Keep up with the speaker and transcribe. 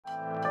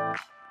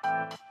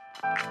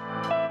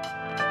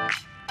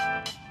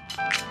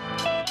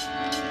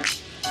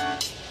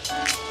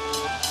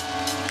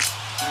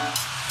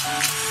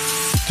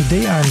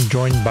Today I'm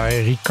joined by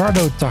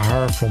Ricardo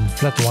Tayar from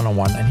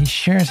Flat101, and he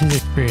shares his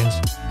experience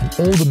and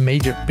all the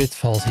major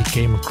pitfalls he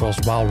came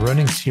across while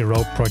running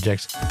CRO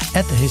projects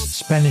at his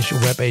Spanish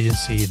web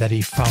agency that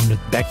he founded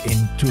back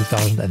in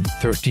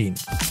 2013.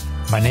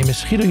 My name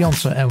is Guido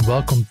Jansen and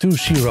welcome to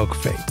CRO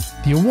Cafe,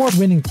 the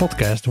award-winning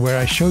podcast where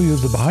I show you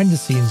the behind the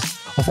scenes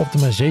of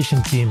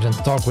optimization teams and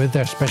talk with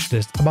their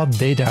specialists about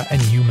data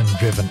and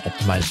human-driven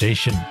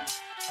optimization.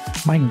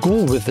 My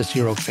goal with the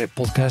CRO Cafe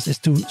podcast is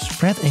to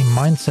spread a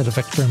mindset of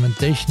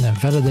experimentation and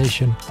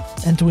validation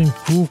and to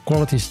improve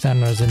quality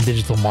standards in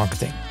digital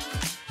marketing.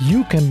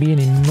 You can be an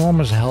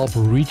enormous help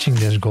reaching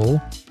this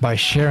goal by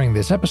sharing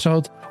this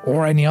episode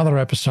or any other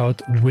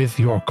episode with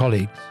your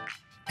colleagues.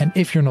 And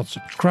if you're not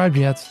subscribed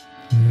yet,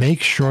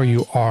 make sure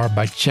you are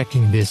by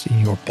checking this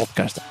in your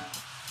podcast app.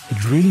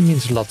 It really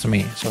means a lot to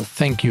me, so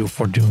thank you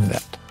for doing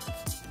that.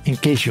 In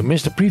case you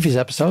missed the previous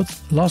episode,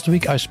 last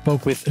week I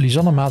spoke with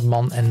Lisanne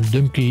Maatman and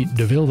Dumke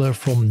de Wilde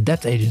from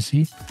that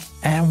agency,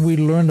 and we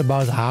learned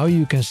about how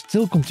you can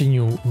still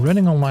continue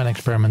running online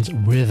experiments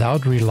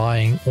without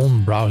relying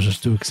on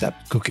browsers to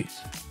accept cookies.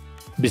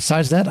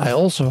 Besides that, I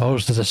also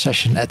hosted a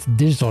session at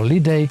Digital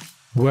Lead Day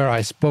where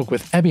I spoke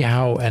with Abby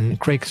Howe and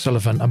Craig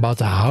Sullivan about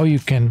how you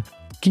can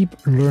keep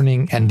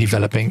learning and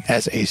developing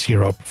as a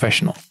CRO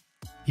professional.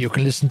 You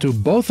can listen to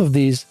both of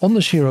these on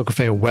the CRO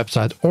Cafe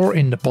website or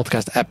in the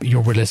podcast app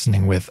you're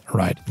listening with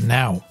right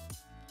now.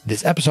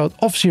 This episode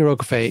of CRO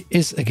Cafe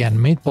is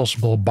again made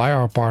possible by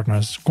our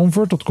partners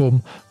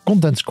Convert.com,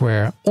 Content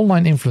Square,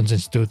 Online Influence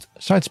Institute,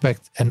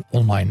 SiteSpect and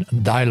Online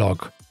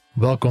Dialogue.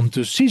 Welcome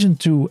to Season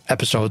 2,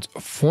 Episode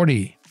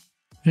 40.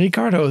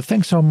 Ricardo,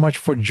 thanks so much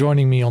for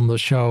joining me on the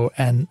show.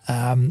 And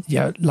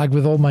like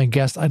with all my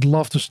guests, I'd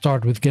love to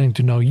start with getting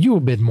to know you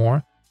a bit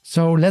more.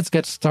 So let's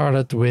get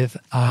started with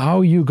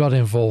how you got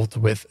involved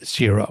with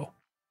CRO.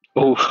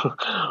 Oh,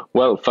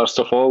 well, first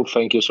of all,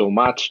 thank you so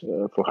much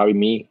for having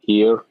me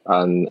here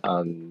and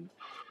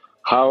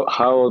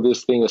how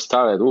this thing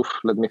started.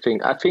 Let me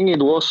think. I think it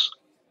was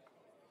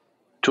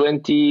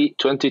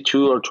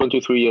 22 or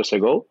 23 years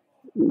ago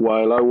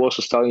while I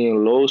was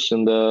studying laws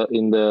in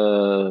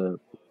the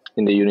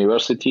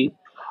university,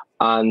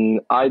 and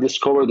I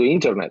discovered the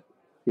internet,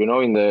 in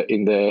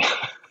the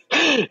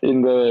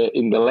in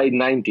the late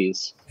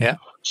 90s. Yeah.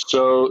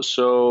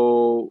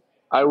 So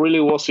I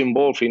really was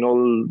involved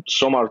in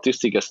some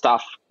artistic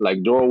stuff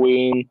like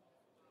drawing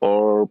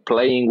or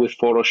playing with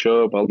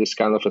Photoshop, all this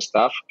kind of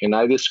stuff. And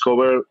I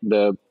discovered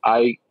that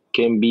I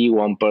can be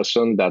one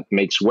person that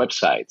makes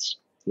websites,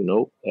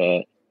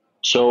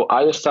 So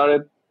I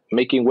started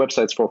making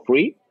websites for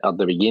free at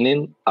the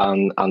beginning.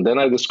 And then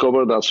I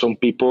discovered that some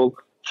people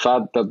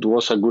thought that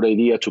was a good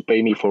idea to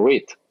pay me for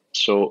it.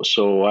 So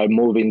I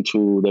moved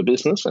into the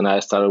business and I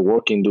started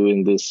working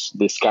doing this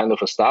kind of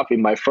stuff.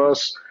 In my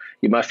first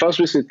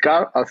visit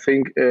card, I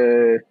think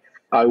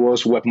I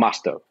was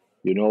webmaster,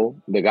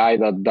 the guy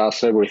that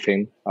does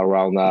everything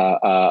around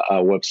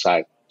a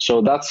website.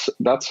 So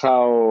that's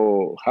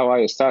how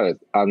I started.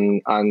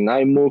 And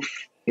I moved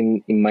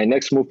in my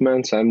next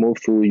movements, I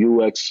moved to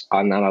UX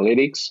and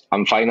analytics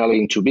and finally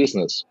into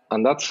business.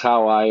 And that's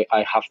how I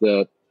have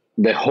the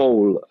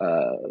whole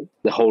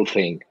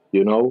thing. The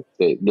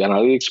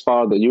analytics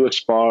part, the UX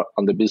part,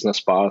 and the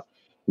business part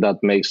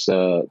that makes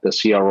the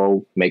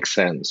CRO make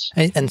sense.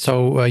 And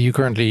so you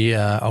currently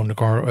own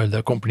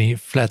the company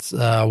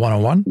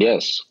Flat101?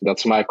 Yes,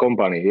 that's my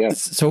company,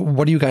 yes. So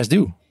what do you guys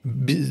do?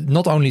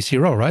 Not only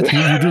CRO, right?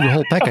 You do the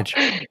whole package.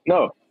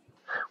 No.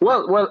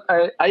 Well,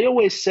 I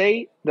always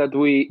say that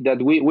we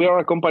are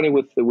a company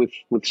with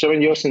 7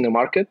 years in the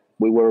market.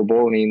 We were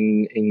born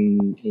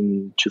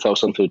in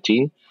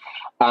 2013.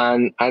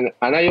 And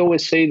I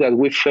always say that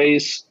we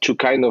face two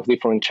kind of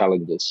different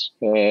challenges.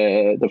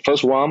 The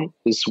first one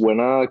is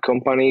when a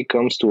company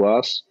comes to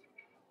us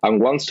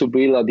and wants to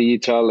build a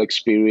digital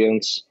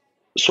experience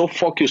so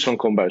focused on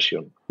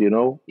conversion,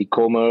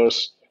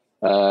 e-commerce,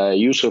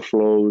 user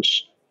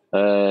flows,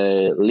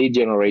 lead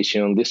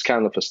generation, this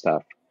kind of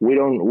stuff. We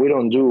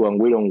don't do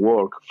and we don't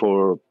work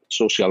for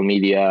social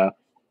media,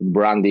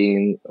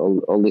 branding,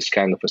 all this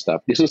kind of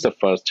stuff. This is the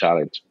first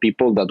challenge.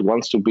 People that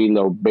wants to build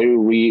a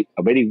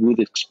very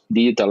good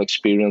digital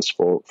experience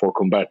for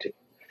converting.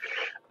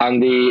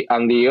 And the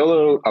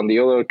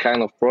other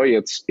kind of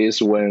projects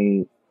is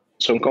when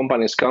some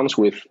companies comes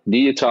with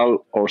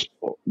digital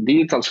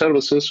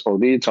services or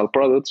digital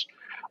products,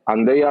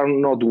 and they are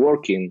not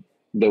working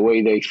the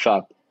way they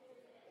thought.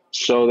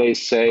 So they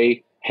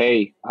say,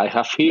 "Hey, I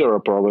have here a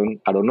problem.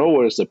 I don't know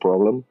where is the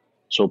problem.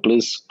 So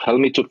please help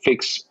me to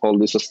fix all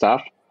this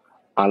stuff.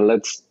 And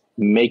let's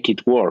make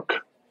it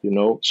work."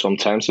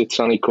 Sometimes it's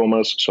on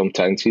e-commerce,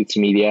 sometimes it's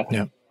media.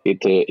 Yeah.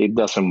 It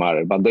doesn't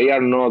matter, but they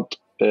are not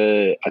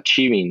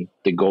achieving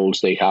the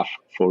goals they have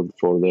for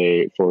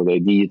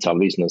the digital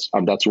business,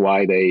 and that's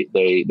why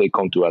they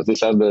come to us.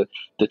 These are the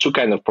two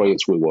kind of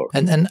projects we work.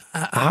 And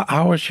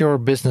how was your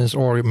business,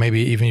 or maybe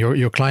even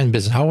your client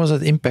business? How was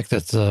it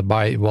impacted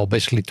by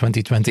basically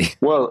 2020?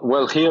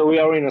 Well, here we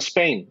are in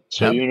Spain,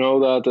 so Yep. You know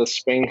that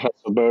Spain has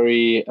a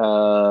very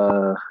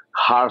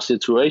hard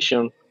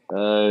situation.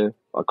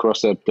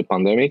 across the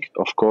pandemic.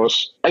 Of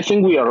course, I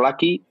think we are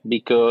lucky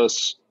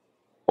because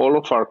all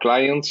of our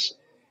clients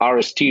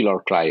are still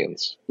our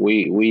clients.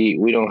 We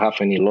don't have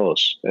any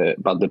loss.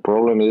 But the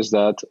problem is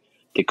that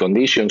the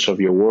conditions of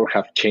your work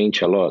have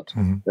changed a lot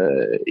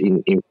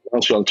in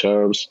financial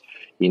terms,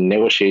 in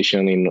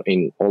negotiation,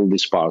 in all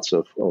these parts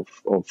of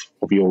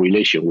your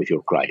relation with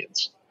your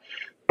clients.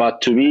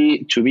 But to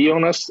be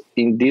honest,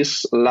 in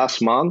these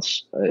last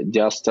months,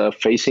 just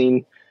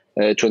facing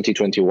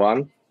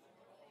 2021,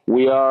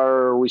 we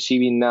are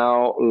receiving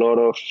now a lot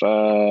of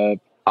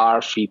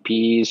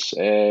RFPs,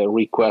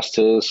 requests,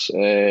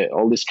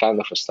 all this kind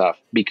of stuff.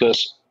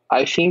 Because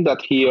I think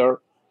that here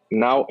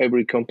now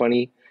every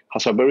company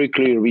has a very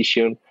clear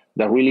vision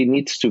that really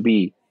needs to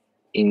be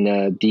in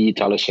a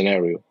digital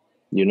scenario.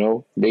 You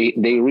know, they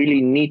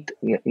really need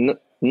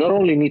not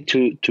only need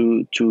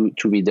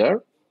to be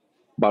there,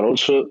 but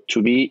also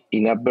to be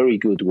in a very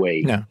good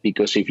way. Yeah.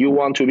 Because if you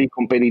want to be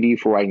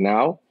competitive right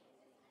now,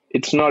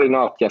 it's not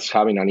enough just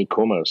having an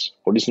e-commerce,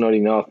 or it's not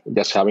enough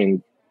just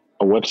having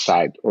a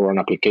website or an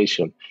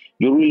application.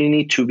 You really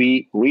need to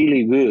be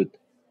really good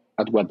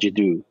at what you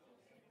do.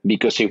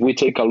 Because if we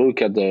take a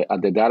look at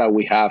the data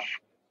we have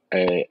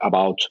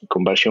about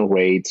conversion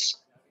rates,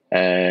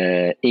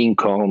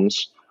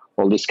 incomes,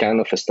 all this kind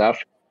of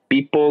stuff,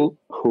 people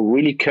who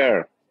really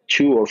care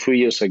 2 or 3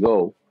 years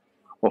ago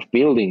of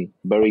building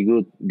very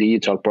good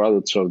digital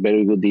products or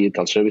very good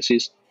digital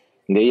services,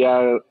 they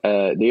are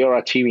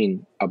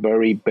achieving a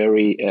very,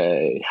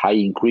 very high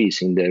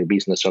increase in their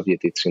business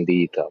objectives in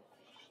digital.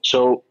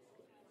 So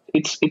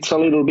it's a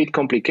little bit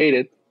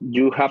complicated.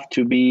 You have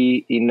to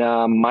be in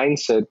a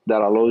mindset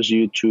that allows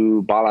you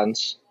to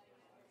balance,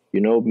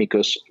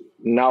 because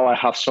now I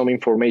have some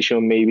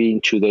information, maybe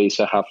in 2 days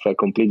I have a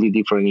completely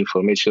different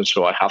information,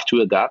 so I have to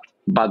adapt.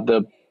 But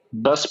the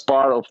best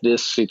part of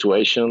this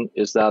situation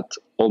is that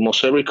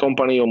almost every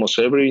company, almost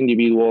every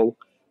individual,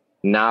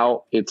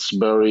 now it's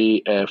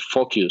very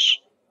focused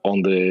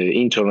on the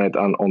internet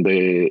and on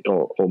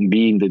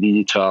being the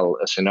digital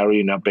scenario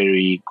in a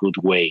very good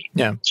way.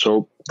 Yeah.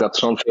 So that's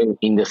something,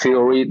 in the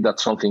theory,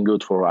 that's something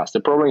good for us. The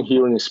problem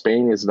here in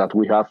Spain is that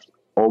we have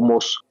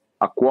almost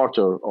a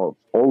quarter of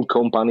all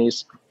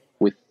companies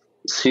with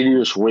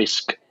serious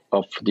risk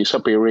of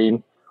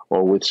disappearing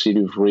or with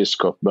serious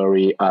risk of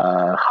very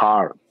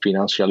hard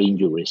financial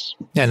injuries.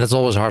 Yeah, and that's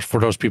always hard for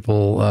those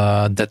people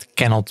that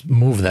cannot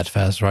move that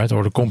fast, right?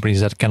 Or the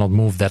companies that cannot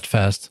move that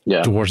fast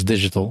towards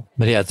digital.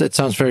 But yeah, it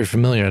sounds very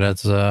familiar.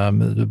 That's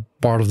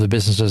part of the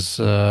businesses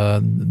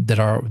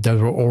that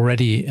were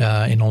already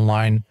in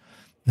online.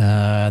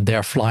 They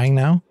are flying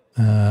now.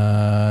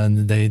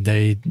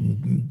 They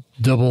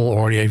double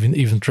or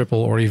even triple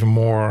or even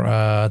more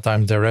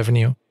times their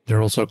revenue. There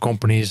are also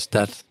companies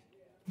that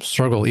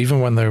struggle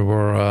even when they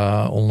were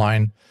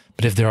online.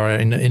 But if they are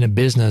in a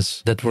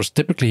business that was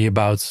typically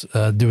about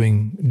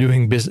doing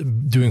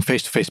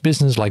face-to-face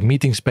business, like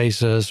meeting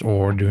spaces,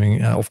 or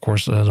doing, of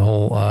course, the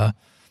whole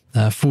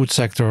food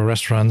sector,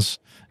 restaurants,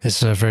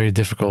 is very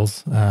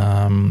difficult.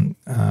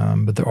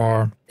 But there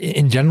are,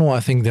 in general,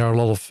 I think there are a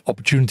lot of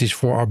opportunities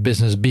for our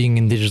business being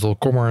in digital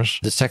commerce.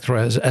 The sector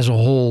as a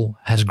whole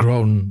has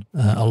grown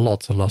a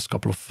lot the last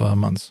couple of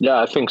months.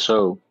 Yeah, I think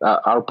so.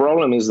 Our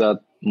problem is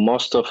that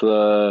most of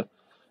the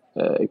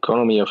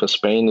economy of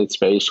Spain, it's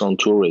based on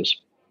tourism.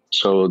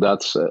 So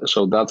that's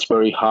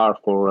very hard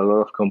for a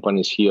lot of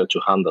companies here to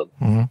handle,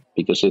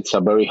 because it's a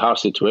very hard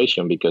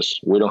situation because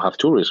we don't have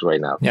tourists right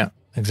now. Yeah,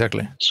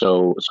 exactly.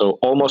 So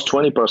almost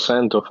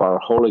 20% of our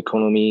whole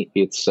economy,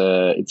 it's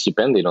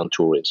dependent on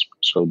tourism.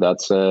 So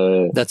that's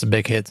a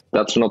big hit.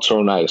 That's not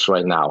so nice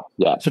right now.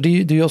 Yeah. So do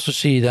you also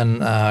see then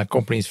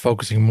companies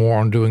focusing more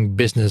on doing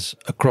business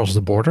across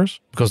the borders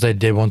because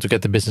they want to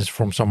get the business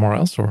from somewhere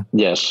else, or?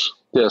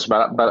 Yes,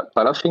 but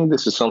I think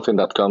this is something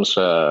that comes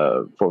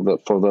for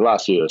the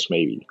last years,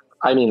 maybe.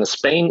 I mean,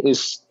 Spain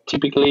is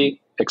typically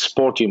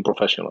exporting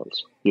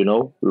professionals. A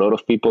lot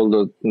of people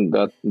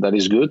that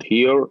is good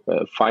here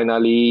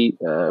finally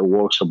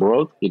works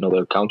abroad in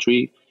other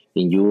country,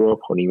 in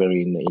Europe or even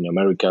in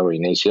America or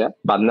in Asia.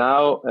 But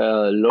now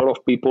a lot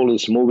of people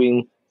is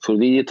moving to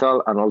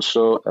digital, and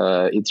also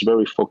it's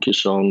very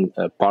focused on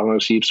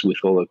partnerships with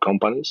other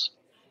companies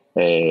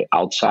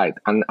outside.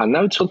 And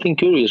now it's something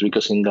curious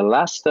because in the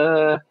last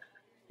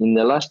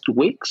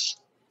weeks,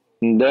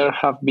 there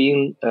have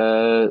been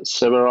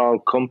several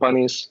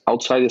companies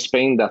outside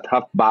Spain that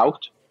have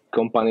bought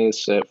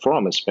companies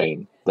from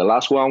Spain. The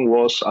last one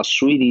was a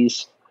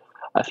Swedish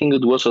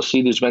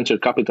venture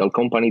capital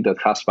company that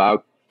has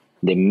bought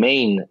the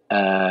main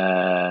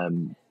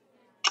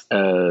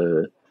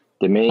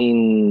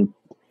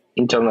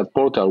internet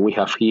portal we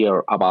have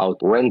here about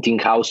renting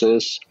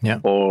houses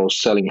or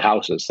selling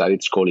houses, that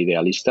it's called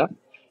Idealista.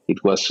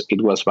 It was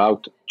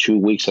about 2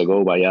 weeks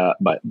ago by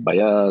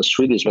a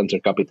Swedish venture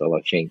capital,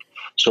 I think.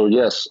 So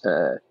yes,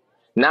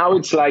 now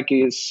it's like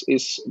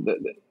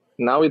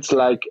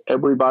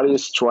everybody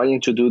is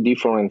trying to do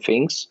different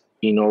things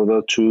in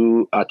order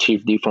to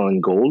achieve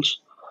different goals,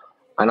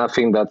 and I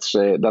think that's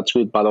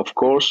good. But of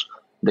course,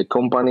 the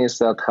companies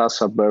that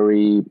has a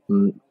very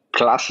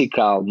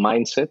classical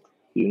mindset,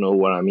 you know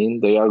what I mean,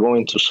 they are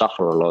going to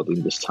suffer a lot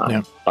in this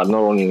time, but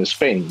not only in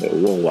Spain, but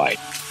worldwide.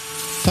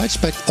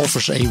 SiteSpect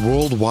offers a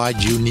worldwide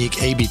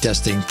unique A/B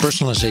testing,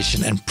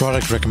 personalization, and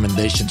product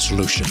recommendation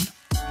solution.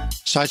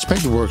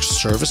 SiteSpect works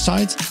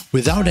server-side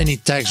without any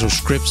tags or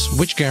scripts,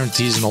 which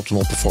guarantees an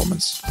optimal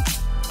performance.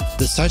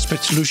 The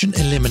SiteSpect solution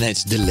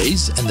eliminates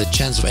delays and the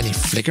chance of any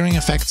flickering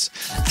effects,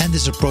 and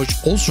this approach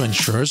also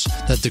ensures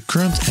that the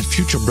current and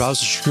future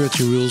browser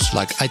security rules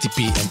like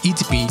ITP and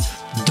ETP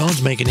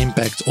don't make an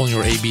impact on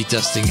your A/B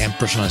testing and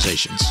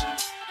personalizations.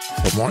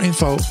 For more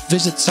info,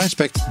 visit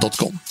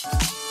sitespect.com.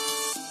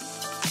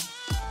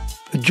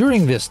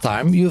 During this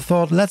time, you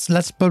thought,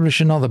 let's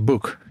publish another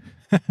book.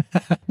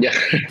 Yeah,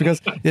 because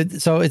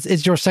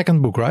it's your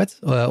second book, right?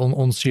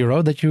 On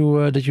CRO that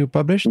you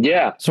published.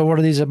 Yeah. So what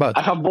are these about?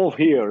 I have both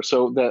here.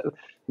 So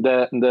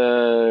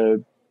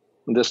the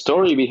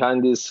story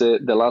behind this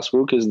the last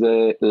book is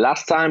the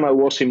last time I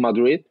was in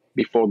Madrid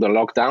before the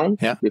lockdown,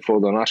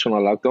 before the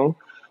national lockdown.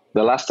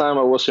 The last time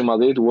I was in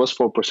Madrid was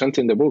for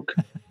presenting the book,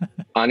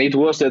 and it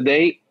was the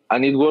day.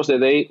 And it was the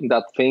day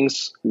that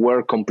things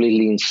were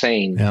completely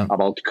insane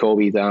about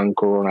COVID and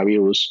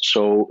coronavirus.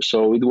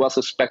 So it was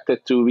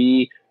expected to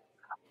be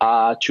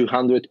a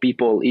 200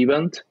 people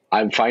event.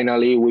 And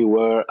finally we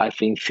were, I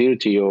think,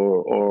 30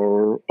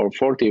 or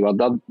 40. But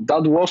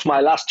that was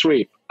my last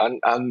trip.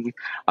 And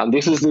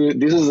this is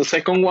the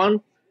second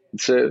one.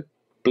 It's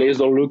please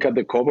don't look at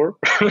the cover.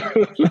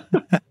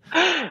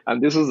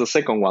 And this is the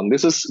second one.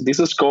 This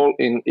is called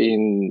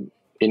in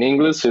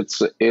English.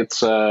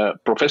 It's a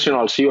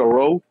professional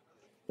CRO.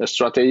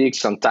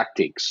 Strategies and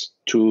tactics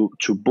to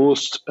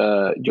boost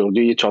your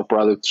digital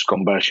products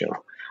conversion.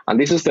 And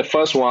this is the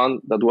first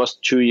one that was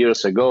 2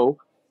 years ago,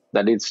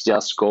 that it's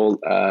just called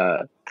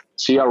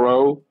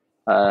CRO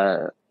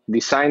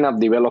Design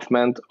and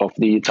Development of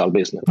Digital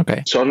Business.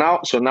 Okay. So now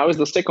is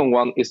the second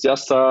one. It's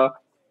just an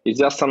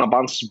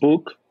advanced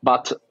book,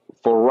 but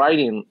for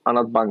writing an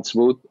advanced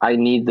book, I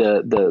need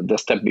the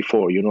step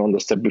before. You know, the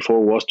step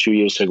before was 2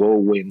 years ago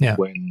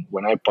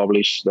when I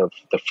published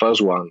the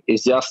first one.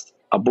 It's just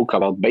a book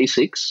about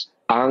basics,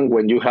 and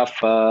when you have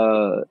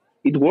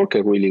it worked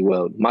really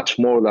well, much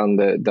more than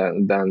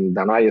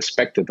I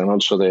expected, and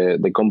also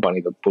the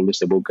company that published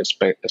the book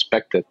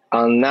expected.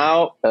 And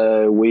now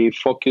we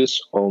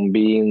focus on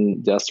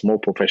being just more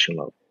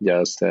professional,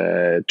 just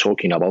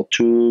talking about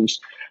tools,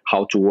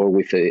 how to work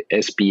with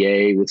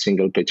SPA, with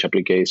single page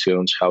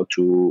applications, how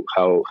to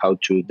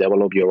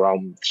develop your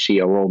own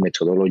CRO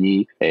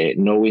methodology,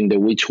 knowing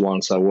which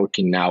ones are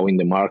working now in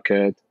the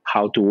market,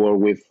 how to work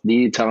with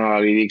digital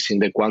analytics in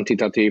the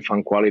quantitative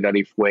and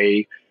qualitative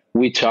way,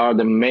 which are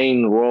the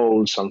main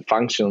roles and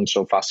functions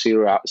of a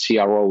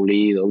CRO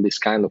lead, all this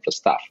kind of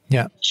stuff.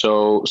 Yeah.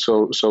 So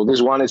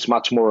this one is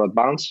much more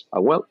advanced.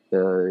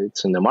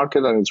 It's in the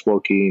market and it's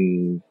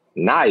working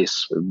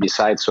nice,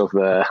 besides of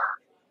the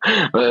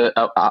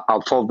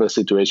out of the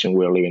situation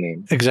we're living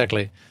in.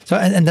 Exactly. So,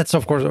 and that's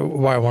of course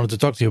why I wanted to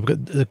talk to you,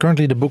 because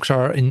currently the books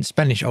are in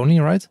Spanish only,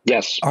 right?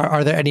 Yes.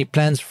 Are there any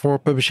plans for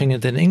publishing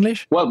it in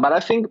English? Well, but I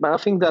think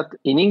that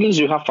in English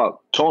you have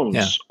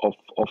tons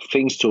of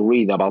things to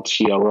read about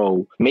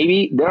CRO.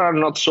 Maybe there are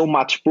not so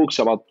much books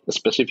about a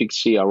specific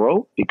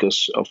CRO,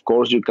 because of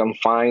course you can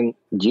find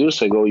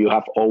years ago you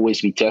have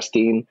always be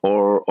testing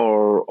or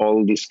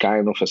all this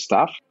kind of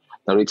stuff.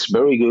 Now it's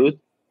very good.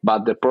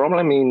 But the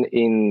problem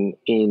in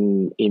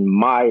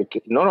my,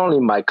 not only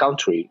in my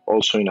country,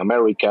 also in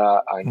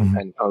America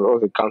and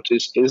other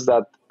countries, is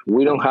that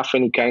we don't have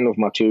any kind of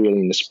material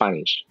in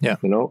Spanish. Yeah.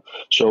 You know,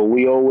 so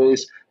we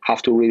always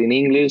have to read in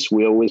English.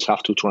 We always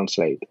have to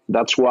translate.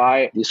 That's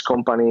why this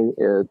company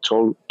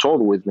told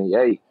with me,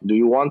 hey, do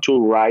you want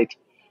to write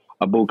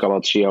a book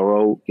about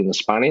CRO in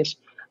Spanish?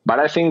 But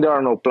I think there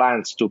are no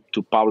plans to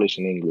publish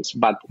in English.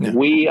 But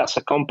we as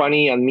a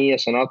company and me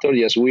as an author,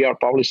 yes, we are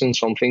publishing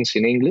some things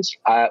in English.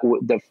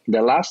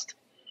 The last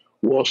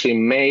was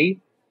in May.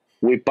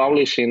 We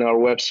published in our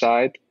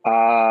website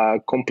a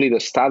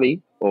complete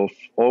study of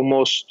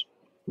almost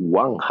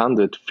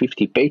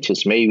 150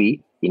 pages,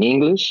 maybe, in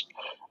English,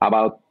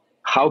 about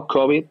how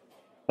COVID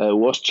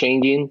was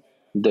changing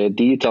the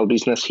digital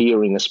business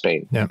here in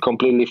Spain. Yeah.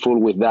 Completely full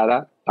with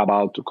data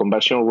about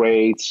conversion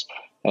rates,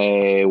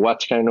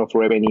 what kind of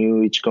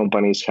revenue each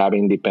company is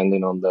having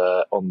depending on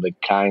the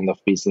kind of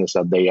business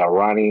that they are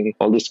running,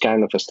 all this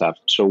kind of stuff.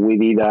 So we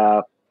did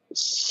a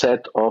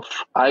set of,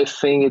 I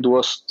think it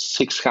was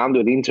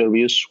 600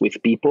 interviews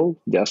with people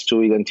just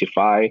to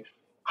identify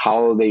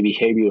how their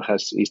behavior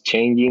is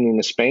changing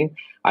in Spain.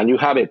 And you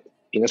have it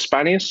in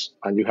Spanish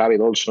and you have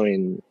it also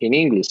in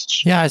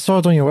English. Yeah, I saw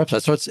it on your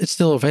website. So it's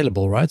still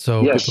available, right?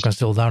 So yes, people can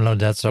still download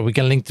that. So we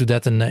can link to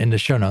that in the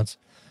show notes.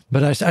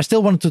 But I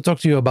still wanted to talk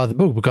to you about the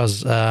book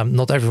because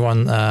not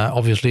everyone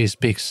obviously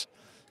speaks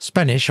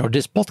Spanish, or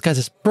this podcast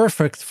is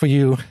perfect for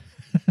you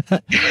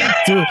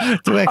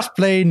to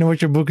explain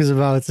what your book is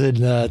about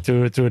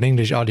to an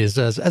English audience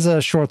as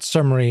a short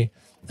summary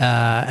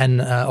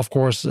and of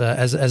course,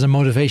 as a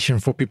motivation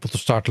for people to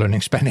start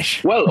learning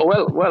Spanish. Well.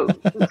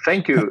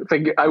 Thank you.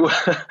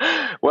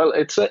 Well,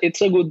 it's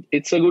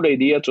a good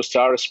idea to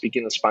start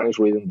speaking Spanish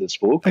reading this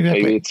book.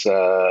 Exactly. Maybe it's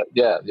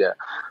yeah.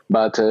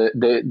 But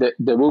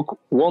the book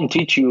won't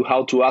teach you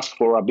how to ask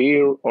for a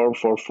beer or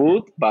for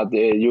food, but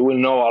you will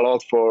know a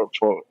lot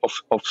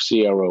of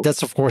CRO.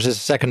 That's of course is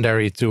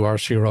secondary to our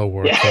CRO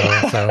work.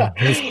 Yeah. So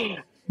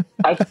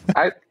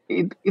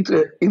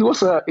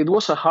it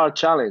was a hard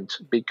challenge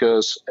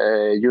because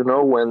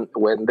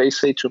when they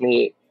say to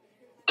me,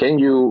 "Can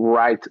you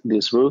write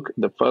this book?"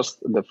 The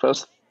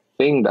first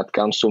thing that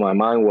comes to my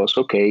mind was,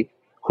 okay,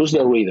 who's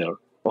the reader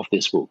of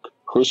this book?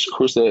 Who's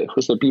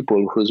the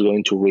people who's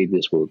going to read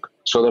this book?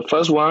 So the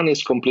first one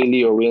is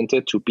completely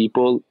oriented to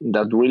people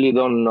that really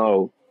don't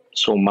know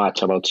so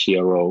much about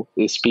CRO.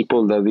 It's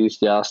people that is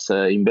just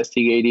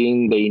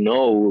investigating. They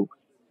know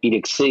it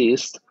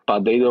exists,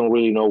 but they don't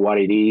really know what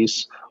it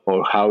is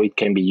or how it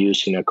can be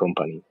used in a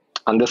company.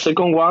 And the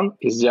second one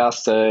is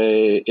just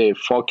a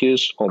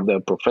focus on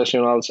the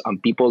professionals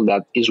and people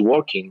that is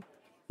working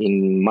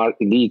in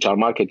digital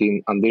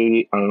marketing, and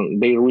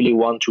they really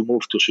want to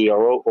move to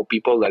CRO, or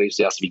people that is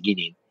just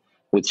beginning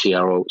with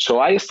CRO. So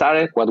I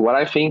started what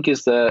I think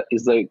is the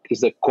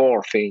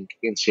core thing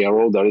in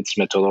CRO, that it's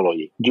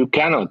methodology. You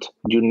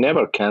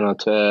never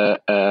cannot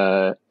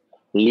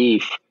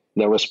leave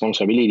the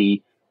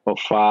responsibility of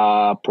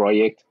a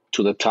project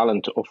to the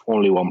talent of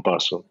only one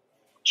person.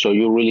 So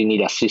you really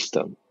need a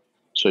system.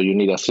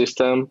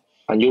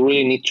 And you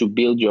really need to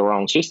build your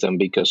own system,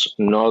 because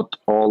not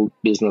all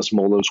business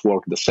models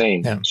work the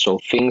same. Yeah. So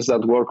things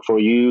that work for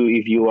you,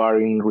 if you are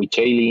in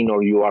retailing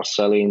or you are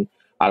selling,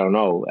 I don't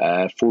know,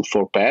 food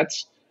for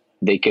pets,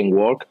 they can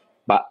work,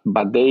 but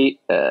they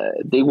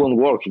won't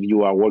work if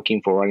you are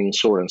working for an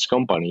insurance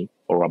company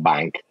or a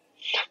bank.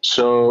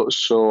 So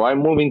I'm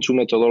moving to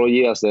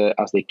methodology as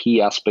the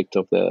key aspect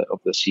of the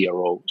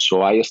CRO.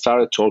 So I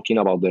started talking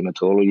about the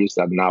methodologies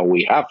that now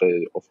we have.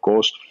 Of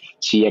course,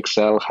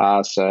 CXL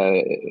has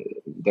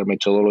their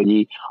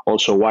methodology,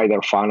 also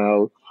wider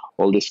funnel,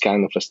 all this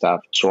kind of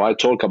stuff. So I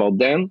talk about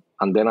them,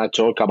 and then I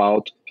talk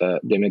about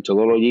the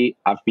methodology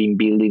I've been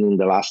building in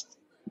the last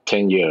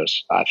 10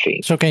 years, I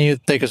think. So can you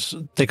take us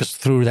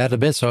through that a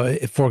bit? So,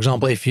 if, for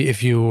example,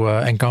 if you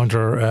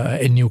encounter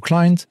a new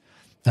client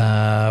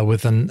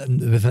with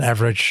an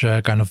average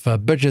kind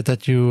of budget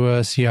that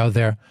you see out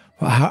there,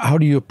 how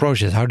do you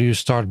approach it? How do you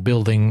start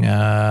building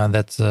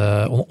that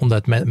on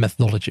that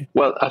methodology?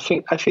 Well, I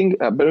think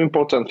a very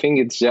important thing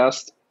is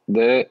just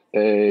the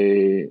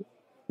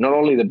not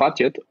only the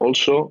budget,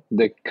 also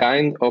the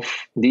kind of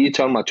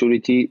digital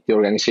maturity the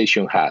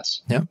organization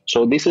has. Yeah.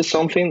 So this is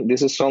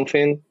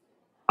something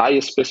I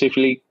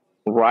specifically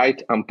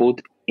write and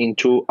put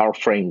into our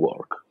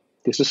framework.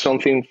 This is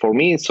something, for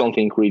me, it's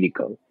something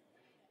critical.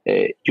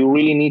 You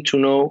really need to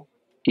know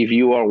if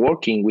you are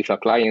working with a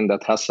client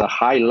that has a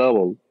high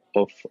level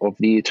of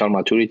digital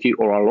maturity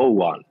or a low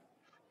one.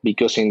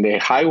 Because in the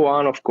high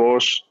one, of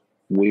course,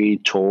 we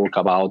talk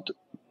about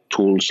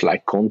tools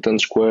like Content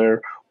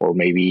Square, or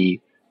maybe,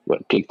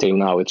 Pigtail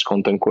now it's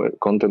Content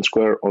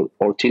Square,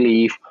 or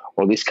T-Leaf,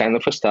 or this kind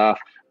of stuff.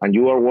 And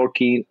you are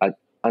working at,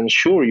 I'm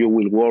sure you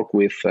will work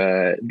with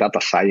data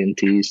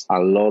scientists, a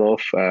lot of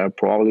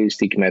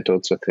probabilistic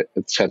methods,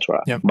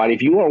 etc. Yeah. But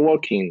if you are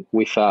working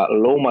with a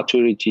low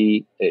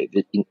maturity,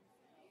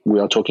 we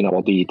are talking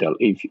about digital.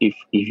 If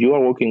you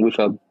are working with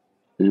a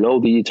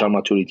low digital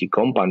maturity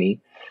company,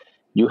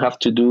 you have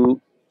to do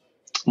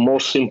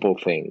more simple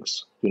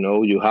things.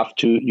 You have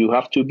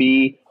to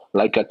be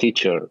like a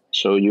teacher.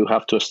 So you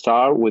have to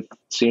start with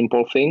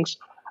simple things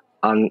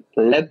and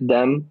let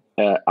them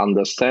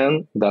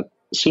understand that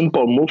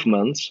simple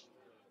movements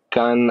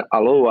can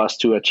allow us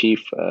to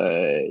achieve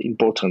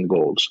important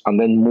goals, and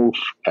then move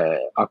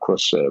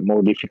across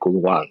more difficult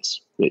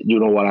ones. You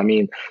know what I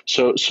mean?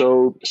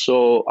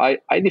 So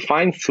I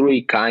define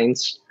three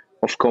kinds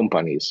of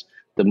companies.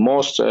 The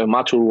most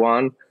mature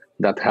one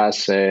that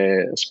has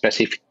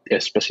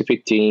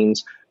specific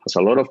teams, has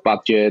a lot of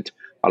budget,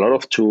 a lot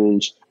of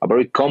tools, a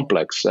very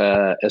complex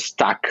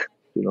stack,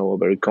 a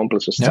very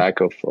complex stack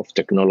of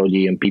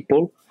technology and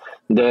people.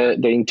 The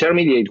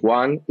intermediate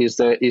one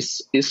is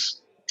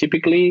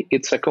typically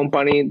it's a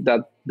company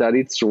that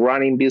it's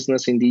running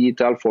business in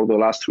digital for the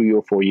last 3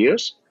 or 4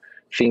 years.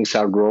 Things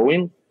are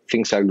growing,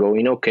 things are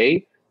going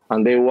okay,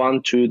 and they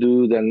want to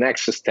do the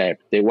next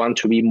step. They want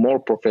to be more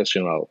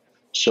professional.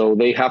 So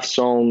they have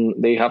some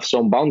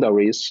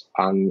boundaries,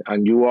 and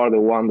you are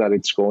the one that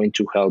it's going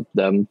to help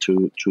them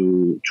to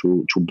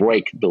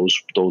break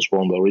those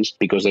boundaries,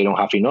 because they don't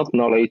have enough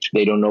knowledge,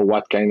 they don't know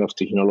what kind of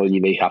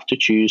technology they have to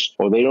choose,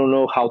 or they don't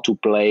know how to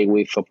play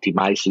with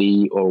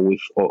Optimizely or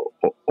with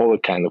other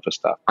kind of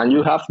stuff. And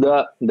you have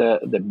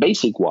the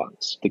basic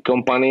ones, the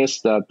companies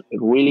that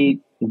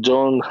really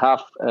don't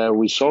have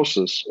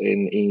resources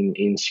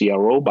in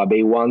CRO, but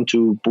they want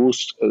to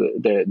boost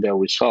their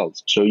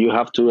results. So you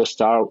have to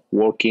start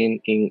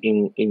working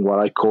in what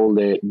I call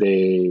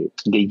the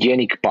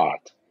hygienic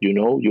part.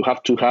 You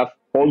have to have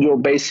all your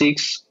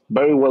basics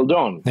very well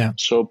done. Yeah.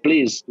 So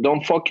please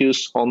don't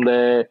focus on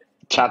the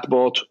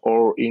chatbot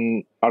or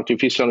in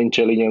artificial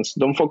intelligence.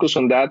 Don't focus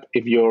on that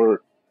if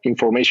your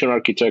information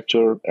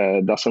architecture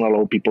doesn't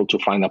allow people to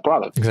find a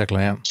product.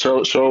 Exactly. Yeah.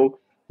 So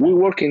we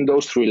work in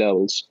those three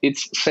levels.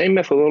 It's same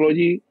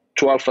methodology,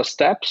 12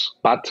 steps,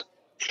 but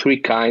three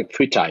types,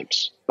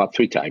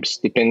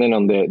 depending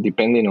on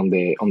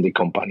the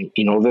company,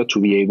 in order to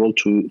be able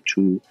to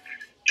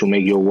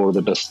make your work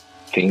the best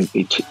thing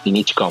in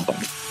each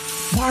company.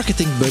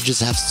 Marketing budgets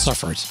have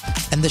suffered,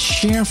 and the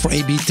share for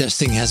A/B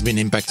testing has been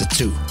impacted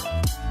too.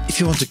 If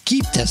you want to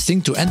keep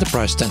testing to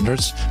enterprise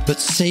standards, but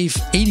save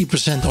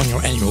 80% on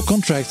your annual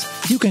contract,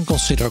 you can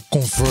consider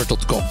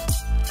Convert.com.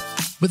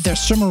 With their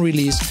summer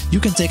release, you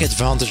can take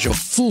advantage of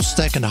full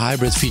stack and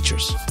hybrid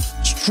features,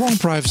 strong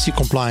privacy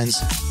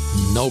compliance,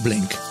 no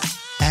blink,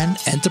 and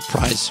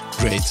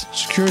enterprise-grade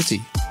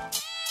security.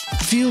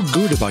 Feel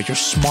good about your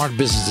smart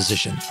business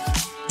decision.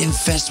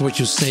 Invest what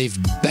you save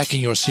back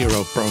in your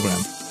CRO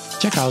program.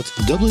 Check out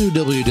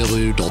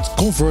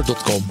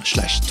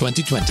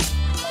www.convert.com/2020.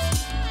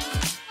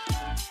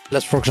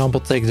 Let's, for example,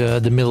 take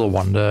the middle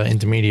one, the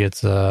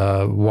intermediate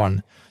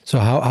one. So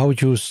how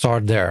would you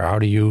start there? How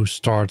do you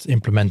start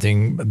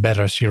implementing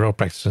better CRO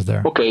practices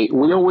there? Okay,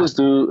 we always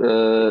do.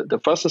 The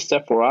first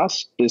step for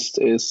us is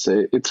it's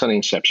an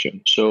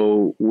inception.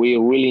 So we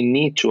really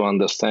need to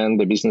understand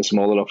the business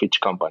model of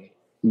each company,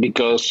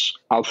 because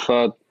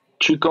although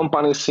two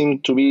companies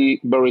seem to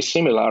be very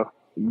similar,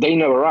 they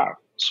never are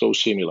so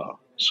similar.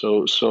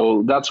 So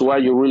that's why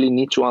you really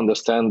need to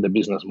understand the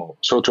business model.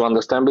 So to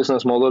understand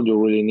business model, you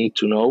really need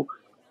to know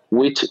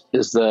which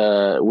is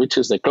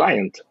the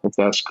client of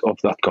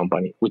that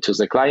company, which is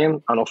the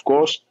client, and of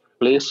course,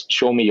 please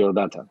show me your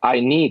data.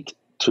 I need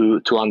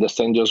to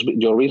understand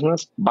your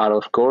business, but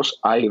of course,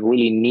 I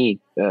really need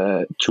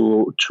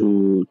to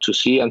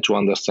see and to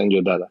understand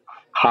your data.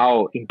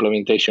 How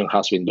implementation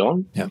has been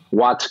done, yeah.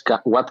 What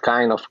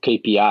kind of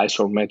KPIs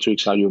or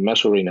metrics are you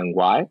measuring and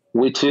why?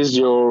 Which is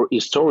your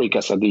historic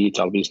as a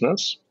digital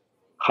business?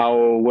 How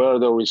were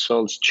the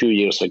results 2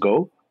 years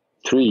ago,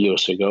 3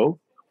 years ago?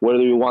 Where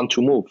do you want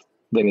to move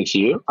the next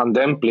year? And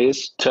then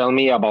please tell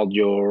me about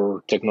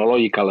your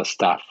technological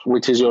staff.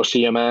 Which is your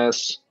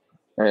CMS?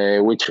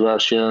 Which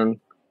version?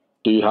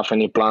 Do you have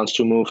any plans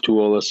to move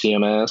to other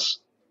CMS?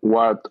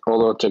 What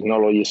other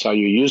technologies are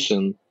you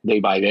using day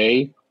by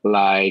day?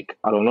 Like,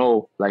 I don't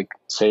know, like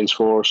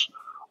Salesforce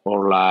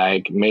or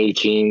like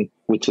MailChimp,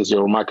 which is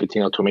your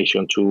marketing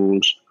automation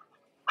tools.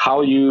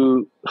 How do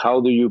you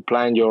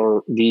plan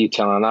your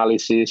digital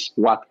analysis?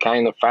 What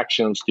kind of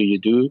actions do you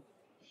do?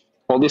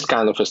 All this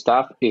kind of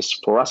stuff is,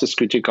 for us, is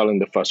critical in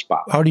the first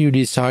part. How do you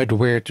decide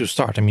where to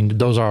start? I mean,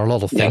 those are a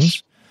lot of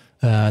things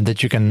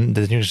that you can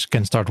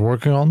start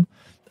working on.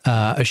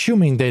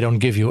 Assuming they don't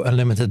give you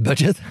unlimited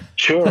budget.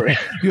 Sure.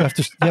 you have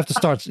to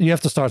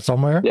start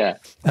somewhere. Yeah.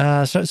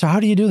 So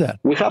how do you do that?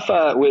 We have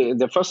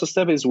the first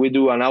step is we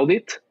do an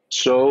audit.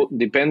 So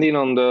depending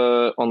on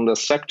the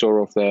sector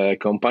of the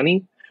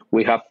company,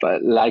 we have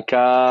like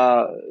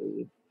a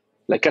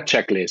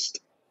checklist,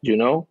 you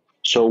know.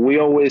 So we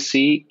always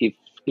see if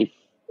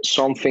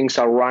some things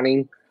are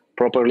running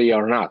properly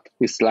or not.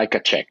 It's like a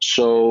check.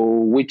 So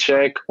we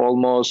check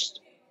almost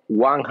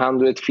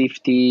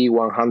 150,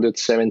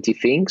 170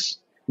 things,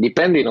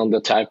 depending on the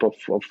type of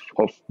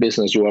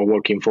business you are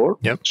working for.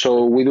 Yep.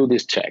 So we do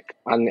this check.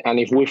 And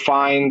if we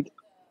find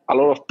a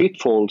lot of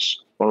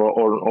pitfalls or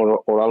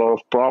a lot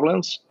of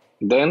problems,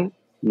 then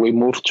we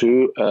move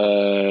to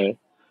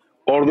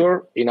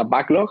order in a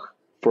backlog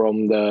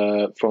from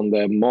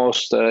the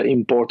most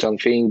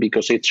important thing,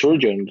 because it's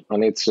urgent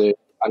and it's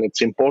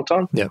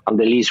important, and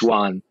the least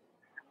one.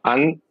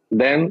 And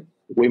then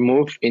we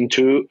move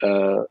into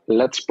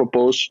let's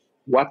propose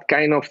what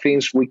kind of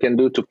things we can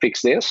do to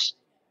fix this.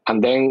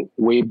 And then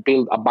we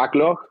build a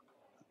backlog,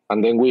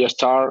 and then we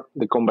start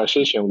the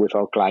conversation with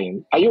our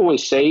client. I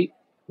always say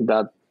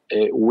that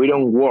we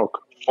don't work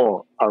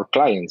for our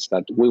clients,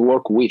 that we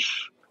work with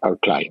our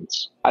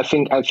clients. I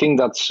think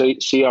that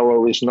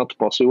CRO is not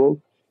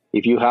possible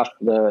if you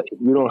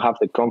don't have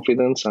the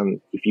confidence and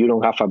if you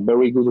don't have a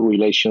very good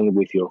relation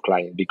with your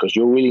client, because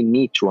you really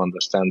need to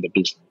understand the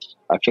business.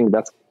 I think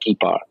that's the key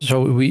part.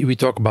 So we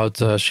talk about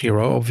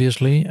CRO,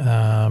 obviously,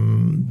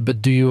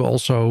 but do you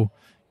also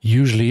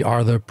usually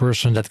are the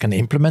person that can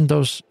implement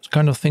those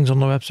kind of things on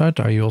the website?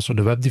 Are you also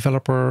the web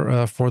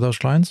developer for those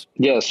clients?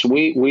 Yes,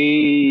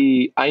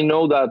 I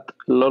know that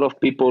a lot of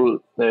people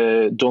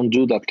don't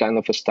do that kind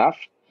of stuff,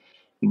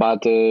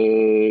 but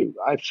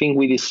I think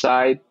we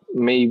decide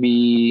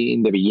maybe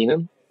in the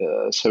beginning,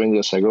 7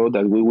 years ago,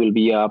 that we will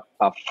be a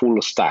full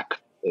stack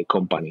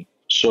company.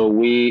 So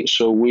we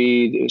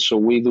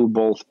do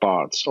both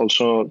parts,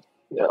 also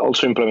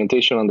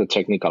implementation and the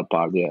technical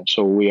part. Yeah.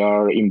 So we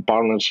are in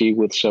partnership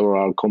with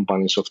several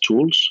companies of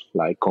tools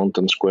like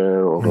Content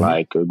Square or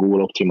like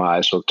Google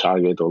Optimize or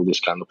Target, all this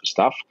kind of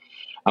stuff,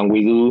 and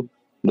we do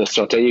the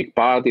strategic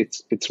part.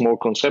 It's more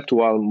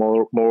conceptual,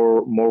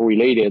 more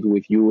related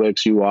with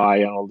UX,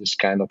 UI, and all these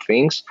kind of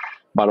things,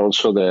 but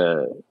also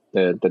the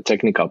the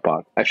technical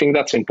part. I think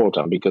that's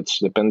important because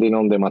depending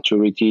on the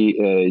maturity,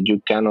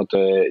 you cannot.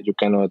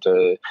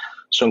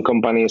 Some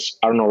companies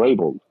are not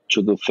able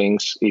to do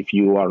things if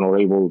you are not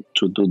able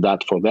to do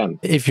that for them.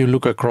 If you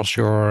look across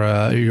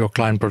your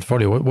client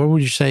portfolio, what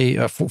would you say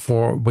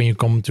for when you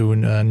come to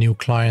a new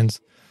client?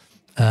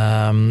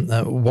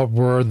 What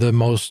were the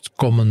most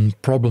common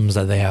problems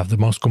that they have, the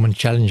most common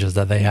challenges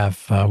that they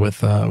have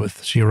with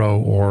CRO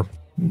or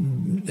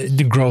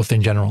the growth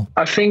in general?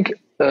 I think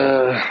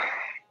a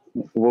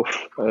lot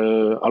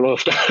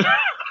of them,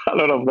 a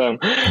lot of them.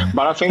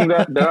 But I think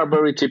that there are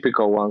very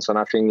typical ones, and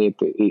I think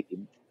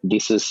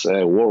this is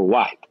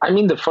worldwide. I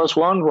mean, the first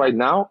one right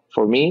now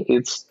for me,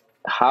 it's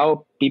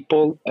how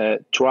people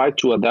try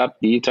to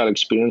adapt digital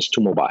experience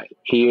to mobile.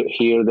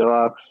 Here there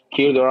are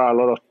a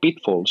lot of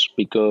pitfalls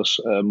because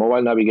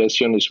mobile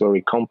navigation is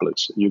very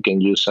complex. You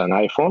can use an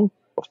iPhone,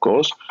 of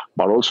course,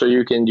 but also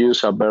you can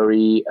use a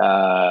very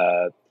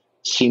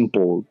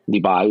simple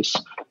device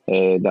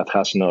that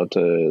has not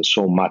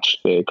so much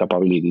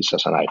capabilities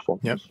as an iPhone.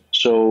 Yep.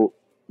 So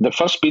the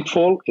first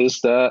pitfall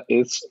is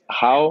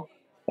how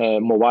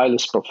mobile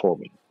is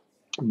performing.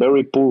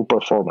 Very poor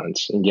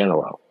performance in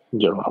general,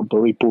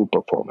 very poor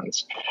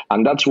performance.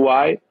 And that's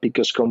why,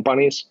 because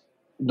companies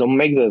don't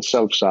make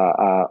themselves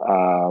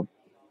a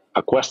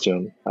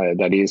question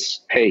that is,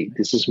 hey,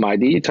 this is my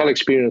digital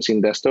experience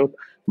in desktop,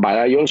 but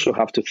I also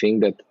have to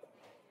think that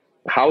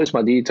how is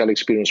my digital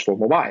experience for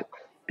mobile?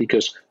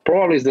 Because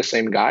probably it's the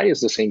same guy, it's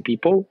the same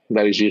people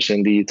that is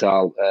using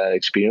digital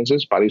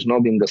experiences, but it's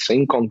not in the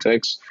same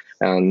context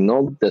and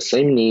not the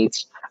same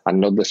needs and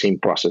not the same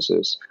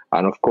processes.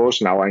 And of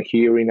course, now I'm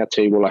here in a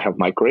table, I have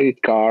my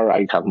credit card,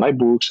 I have my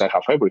books, I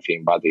have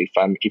everything. But if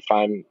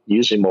I'm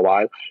using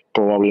mobile,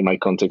 probably my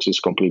context is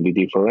completely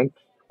different.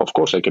 Of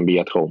course, I can be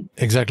at home.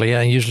 Exactly.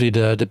 Yeah. And usually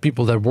the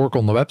people that work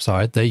on the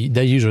website,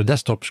 they use a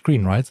desktop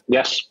screen, right?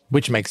 Yes.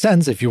 Which makes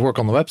sense if you work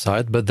on the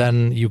website, but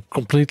then you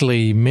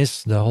completely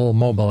miss the whole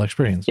mobile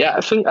experience. Yeah,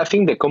 I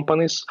think the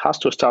companies has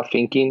to start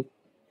thinking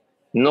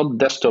not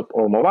desktop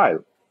or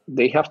mobile.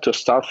 They have to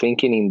start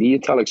thinking in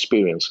digital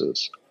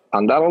experiences.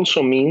 And that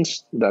also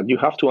means that you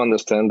have to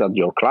understand that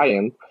your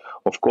client,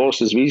 of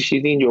course, is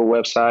visiting your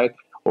website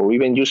or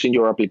even using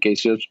your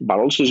applications, but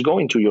also is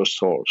going to your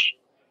stores.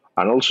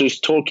 And also is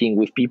talking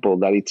with people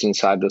that it's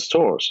inside the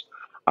stores.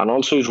 And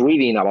also is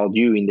reading about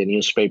you in the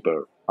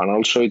newspaper. And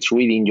also it's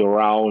reading your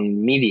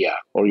own media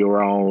or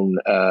your own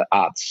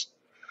ads.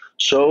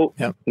 So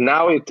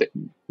now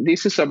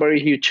this is a very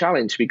huge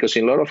challenge because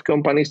in a lot of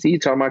companies,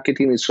 digital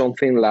marketing is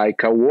something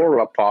like a world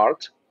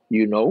apart,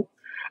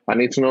 and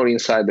it's not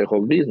inside the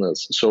whole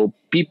business. So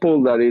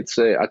people that it's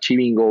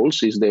achieving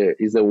goals is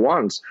the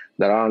ones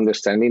that are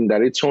understanding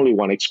that it's only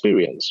one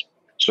experience.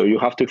 So you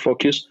have to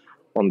focus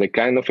on the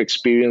kind of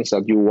experience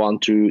that you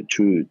want to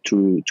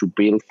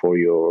build for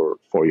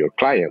your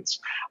clients.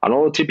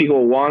 Another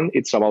typical one,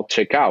 it's about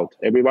checkout.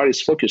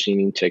 Everybody's focusing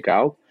in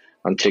checkout,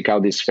 and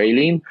checkout is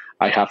failing.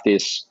 I have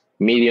this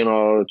million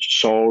or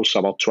source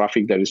about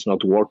traffic that is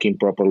not working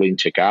properly in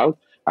checkout.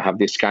 I have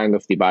this kind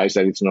of device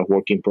that is not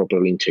working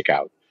properly in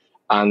checkout.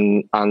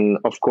 And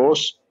of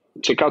course,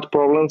 checkout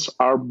problems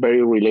are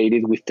very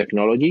related with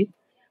technology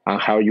and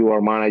how you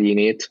are managing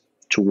it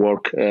to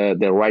work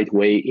the right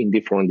way in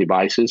different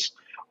devices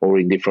or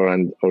in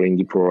different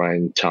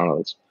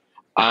channels.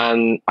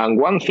 And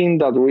one thing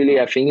that really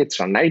I think it's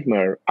a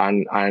nightmare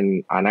and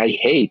I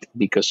hate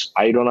because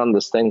I don't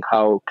understand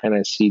how can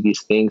I see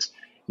these things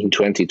in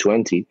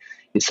 2020.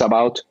 It's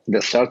about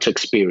the search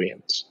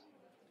experience.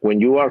 When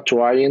you are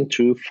trying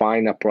to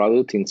find a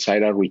product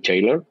inside a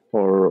retailer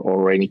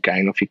or any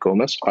kind of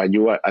e-commerce, and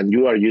you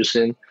are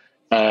using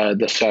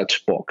the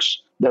search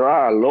box, there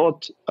are a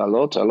lot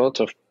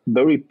of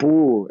very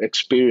poor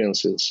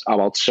experiences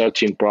about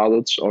searching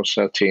products or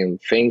searching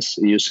things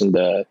using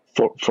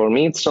for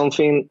me, it's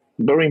something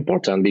very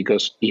important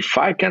because if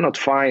I cannot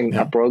find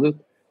a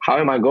product, how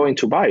am I going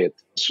to buy it?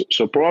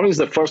 So probably it's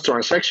the first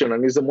transaction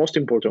and it's the most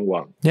important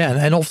one. Yeah,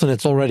 and often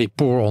it's already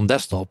poor on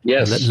desktop,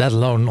 let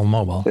alone on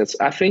mobile. Yes,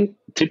 I think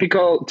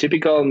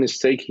typical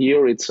mistake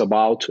here, it's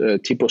about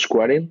typo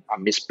squaring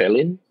and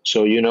misspelling.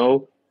 So,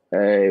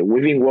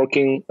 we've been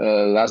working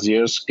last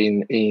years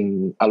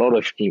in a lot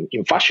of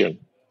in fashion.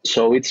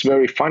 So it's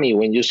very funny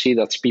when you see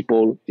that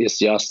people is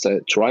just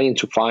trying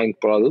to find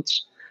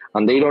products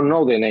and they don't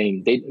know the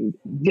name.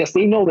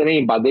 They know the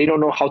name, but they don't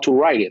know how to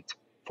write it.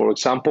 For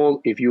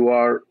example, if you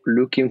are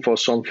looking for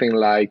something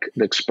like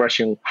the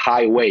expression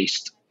high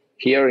waist,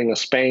 here in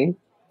Spain,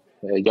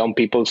 young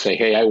people say,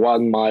 hey, I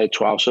want my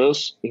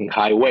trousers in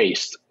high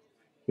waist,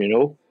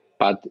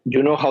 but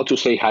you know how to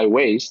say high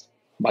waist,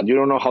 but you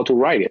don't know how to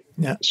write it.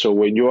 Yeah. So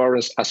when you are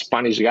a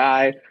Spanish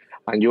guy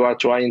and you are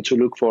trying to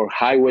look for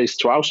high waist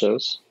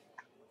trousers,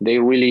 they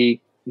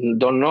really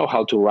don't know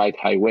how to write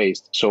high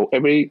waist. So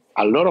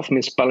a lot of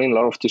misspelling, a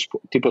lot of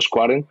typo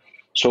squaring.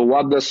 So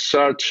what the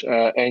search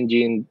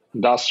engine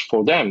does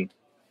for them,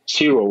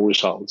 0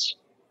 results.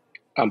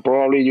 And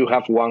probably you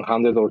have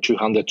 100 or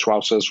 200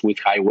 trousers with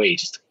high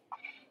waist.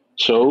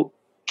 So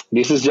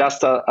this is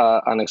just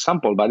an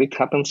example, but it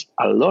happens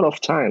a lot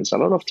of times.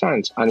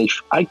 And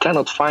if I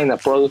cannot find a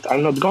product,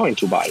 I'm not going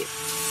to buy it.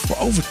 For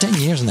over 10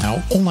 years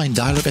now, Online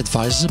Dialogue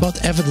advises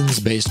about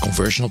evidence-based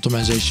conversion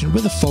optimization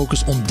with a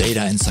focus on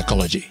data and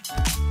psychology.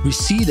 We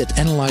see that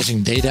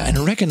analyzing data and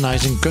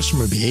recognizing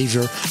customer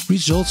behavior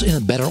results in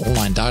a better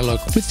online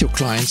dialogue with your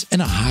clients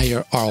and a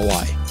higher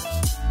ROI.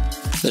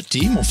 The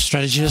team of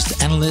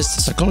strategists,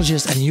 analysts,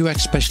 psychologists, and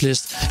UX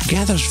specialists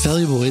gathers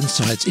valuable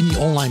insights in the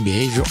online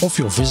behavior of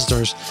your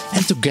visitors,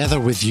 and together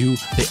with you,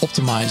 they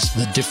optimize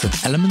the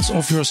different elements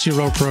of your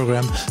CRO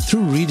program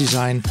through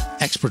redesign,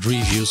 expert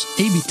reviews,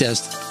 A/B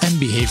tests, and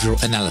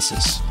behavioral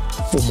analysis.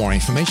 For more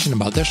information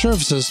about their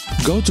services,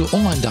 go to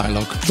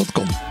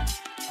onlinedialogue.com.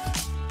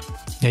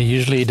 Yeah,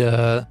 usually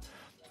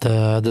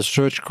the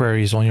search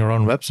queries on your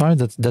own website,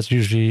 that's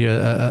usually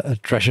a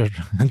treasure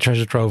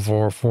trove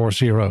for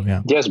CRO.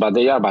 Yeah. Yes, but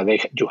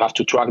you have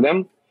to track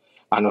them,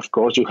 and of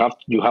course you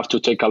have to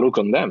take a look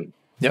on them.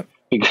 Yep.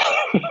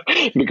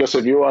 Because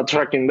if you are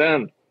tracking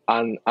them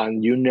and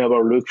you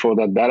never look for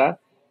that data,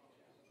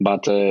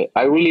 but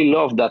I really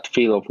love that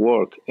field of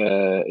work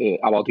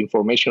about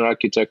information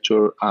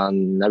architecture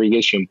and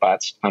navigation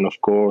paths, and of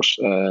course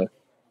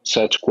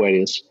search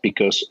queries,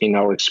 because in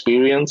our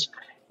experience,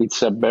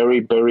 it's a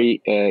very,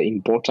 very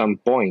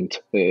important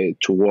point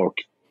to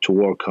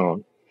work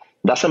on.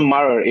 Doesn't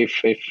matter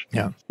if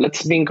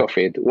let's think of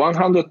it,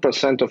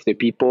 100% of the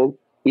people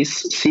is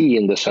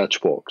seeing the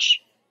search box,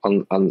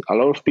 and a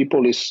lot of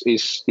people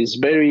is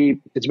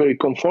very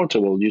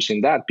comfortable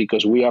using that,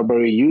 because we are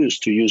very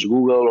used to use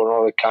Google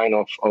or other kind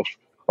of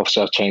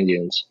search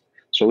engines.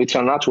 So it's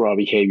a natural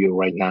behavior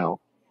right now.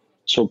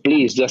 So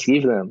please just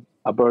give them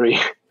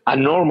a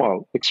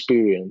normal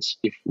experience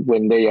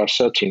when they are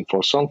searching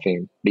for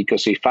something.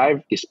 Because if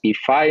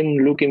I'm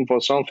looking for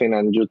something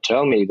and you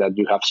tell me that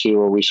you have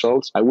 0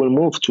 results, I will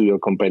move to your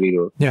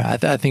competitor. Yeah,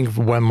 I think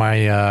when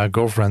my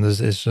girlfriend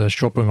is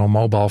shopping on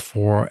mobile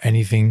for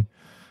anything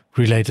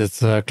related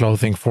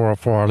clothing for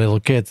our little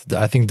kid,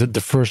 I think that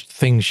the first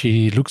thing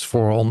she looks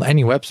for on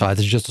any website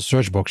is just a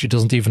search box. She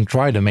doesn't even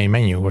try the main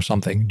menu or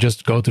something.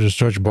 Just go to the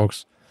search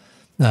box.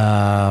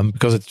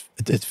 Because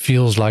it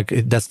feels like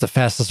that's the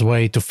fastest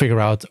way to figure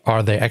out,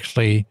 are they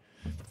actually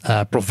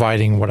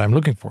providing what I'm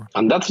looking for?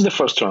 And that's the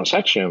first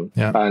transaction.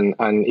 Yeah.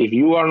 And if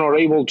you are not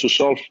able to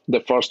solve the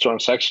first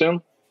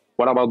transaction,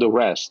 what about the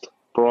rest?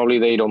 Probably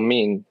they don't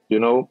mean,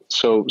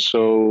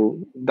 So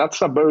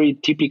that's a very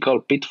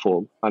typical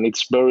pitfall, and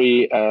it's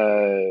very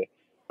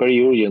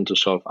urgent to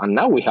solve. And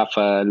now we have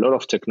a lot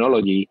of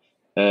technology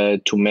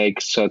to make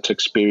such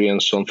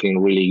experience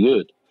something really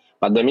good.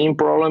 But the main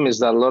problem is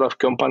that a lot of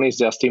companies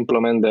just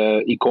implement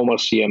the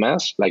e-commerce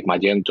CMS like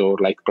Magento,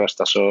 like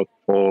PrestaShop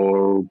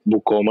or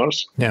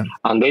WooCommerce. Yeah.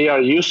 And they are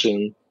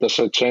using the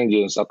search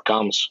engines that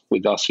comes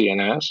with our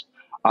CNS,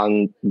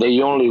 and they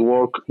only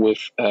work with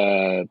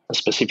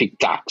specific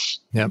tags.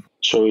 Yeah.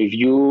 So if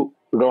you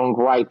don't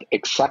write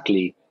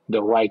exactly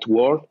the right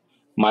word,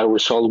 my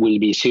result will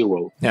be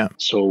 0. Yeah.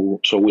 So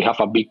we have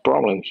a big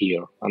problem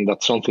here, and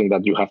that's something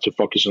that you have to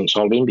focus on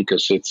solving,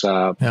 because it's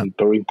a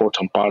very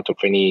important part of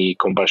any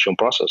conversion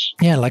process.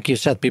 Yeah, like you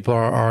said, people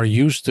are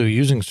used to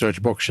using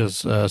search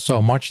boxes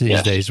so much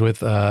these days with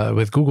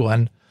Google,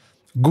 and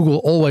Google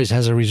always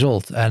has a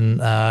result,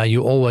 and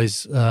you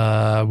always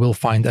will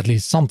find at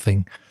least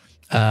something.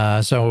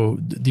 So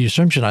the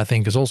assumption, I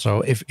think, is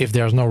also if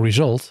there's no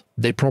result,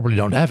 they probably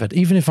don't have it.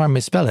 Even if I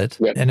misspell it,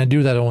 and I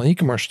do that on an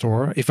e-commerce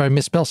store, if I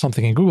misspell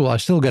something in Google, I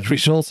still get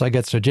results, I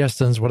get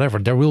suggestions, whatever.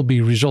 There will be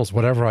results,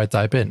 whatever I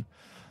type in.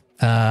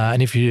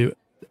 And if you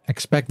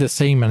expect the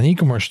same in an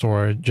e-commerce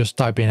store, just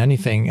type in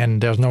anything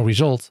and there's no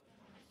result,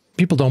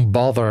 people don't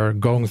bother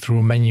going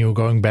through menu,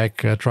 going back,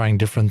 trying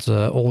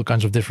all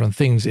kinds of different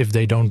things if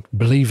they don't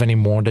believe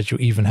anymore that you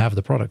even have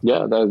the product.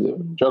 Yeah,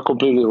 you're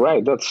completely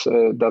right. But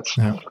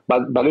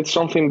it's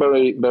something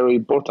very, very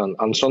important.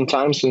 And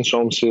sometimes in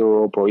some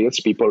CRO projects,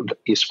 people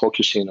is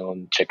focusing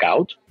on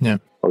checkout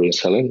or in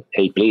selling.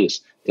 Hey,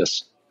 please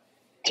just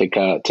take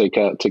a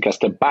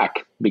step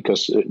back,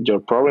 because your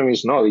problem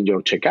is not in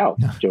your checkout.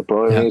 Yeah. Your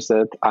problem is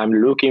that I'm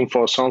looking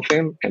for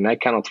something and I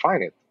cannot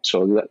find it.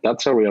 So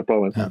that's a real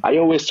problem. Yeah. I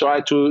always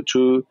try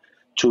to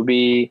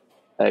be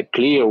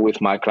clear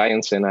with my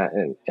clients, and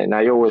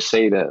I always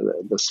say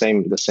the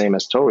same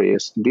story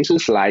is, this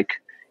is like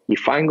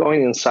if I'm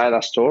going inside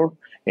a store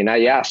and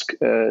I ask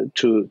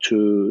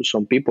to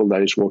some people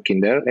that is working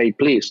there, hey,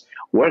 please,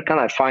 where can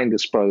I find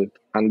this product?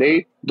 And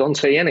they don't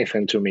say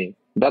anything to me.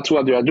 That's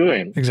what you are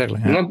doing. Exactly.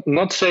 Yeah.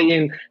 Not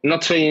saying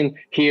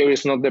here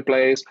is not the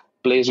place.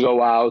 Please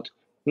go out.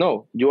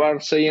 No, you are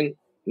saying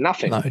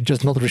nothing. No,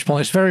 just not respond.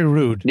 It's very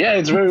rude. Yeah,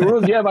 it's very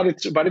rude. Yeah, but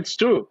it's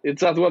true.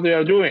 It's not what they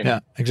are doing. Yeah,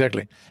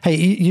 exactly. Hey,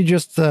 you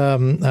just a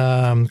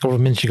couple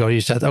of minutes ago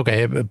you said,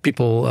 okay,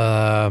 people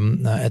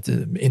at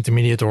the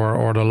intermediate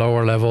or the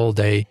lower level,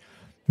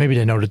 maybe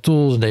they know the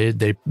tools,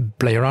 they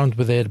play around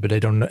with it, but they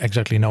don't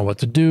exactly know what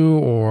to do.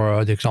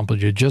 Or the example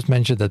you just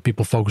mentioned, that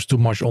people focus too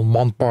much on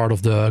one part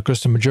of the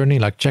customer journey,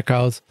 like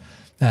checkout,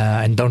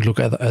 and don't look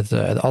at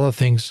other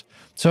things.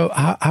 So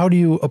how do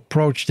you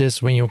approach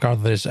this when you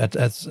encounter this at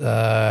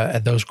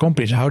those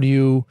companies? How do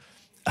you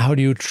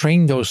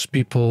train those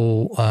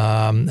people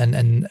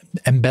and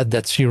embed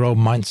that CRO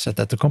mindset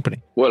at the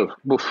company? Well,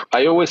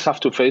 I always have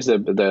to face a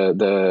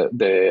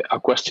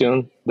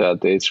question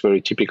that it's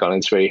very typical and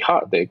it's very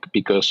hard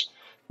because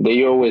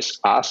they always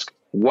ask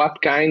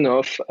what kind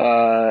of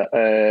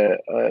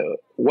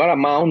what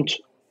amount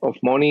of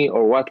money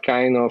or what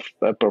kind of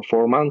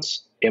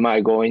performance am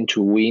I going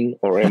to win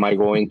or am I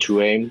going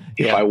to aim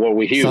if I work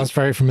with you? Sounds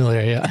very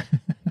familiar, yeah.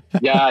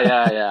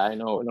 Yeah, I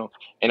know.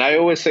 And I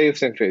always say the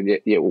same thing.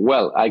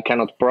 Well, I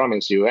cannot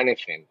promise you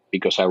anything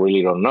because I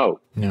really don't know.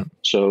 Yeah.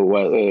 So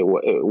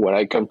what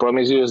I can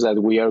promise you is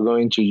that we are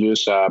going to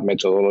use a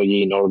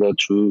methodology in order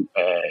to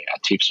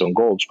achieve some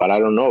goals. But I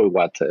don't know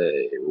what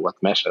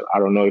measure. I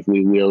don't know if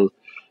we will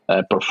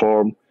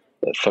perform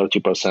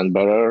 30%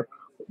 better,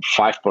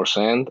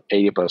 5%,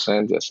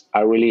 80%. Yes,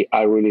 I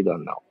really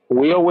don't know.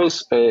 We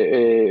always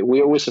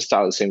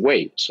start the same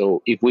way.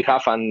 So if we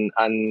have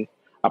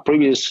a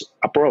previous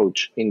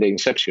approach in the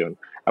inception,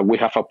 and we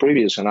have a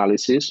previous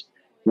analysis,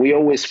 we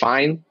always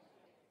find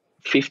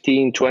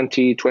 15,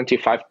 20,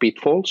 25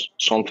 pitfalls,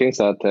 some things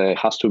that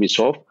has to be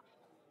solved.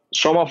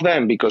 Some of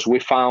them because we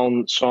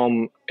found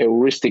some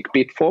heuristic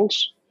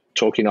pitfalls,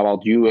 talking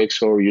about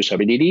UX or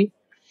usability.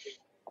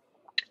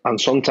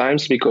 And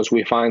sometimes because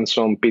we find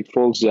some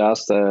pitfalls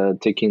just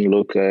taking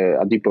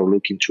a deeper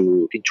look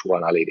into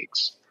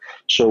analytics.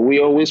 So we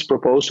always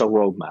propose a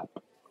roadmap.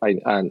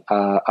 And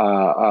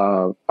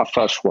a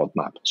first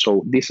roadmap.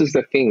 So this is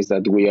the things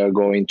that we are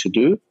going to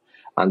do,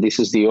 and this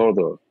is the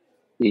order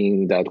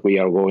in that we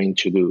are going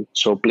to do.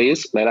 So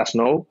please let us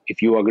know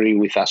if you agree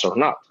with us or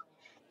not,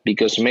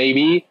 because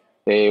maybe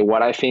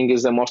what I think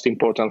is the most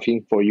important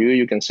thing for you,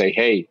 you can say,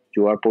 hey,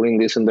 you are putting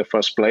this in the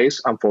first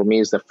place, and for me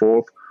it's the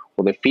fourth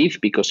or the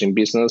fifth, because in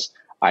business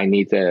I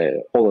need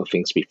other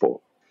things before.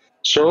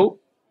 So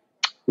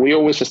we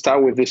always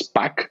start with this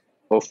pack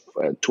of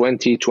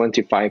 20,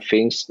 25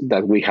 things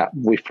that we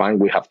find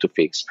we have to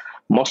fix.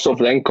 Most of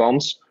them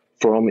comes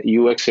from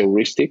UX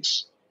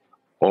heuristics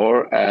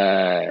or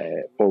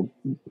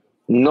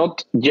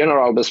not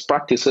general best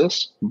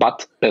practices,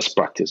 but best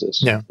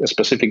practices,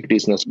 specific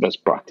business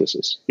best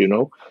practices,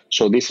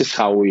 So this is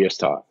how we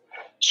start.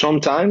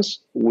 Sometimes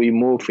we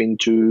move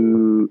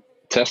into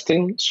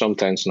testing,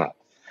 sometimes not.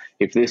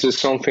 If this is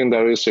something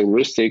that is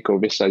heuristic or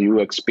this is a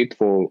UX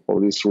pitfall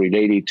or is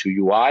related to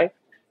UI,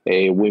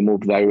 we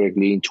move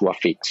directly into a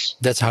fix.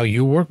 That's how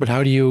you work, but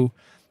how do you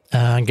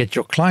get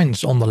your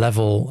clients on the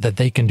level that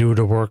they can do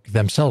the work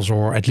themselves,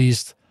 or at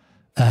least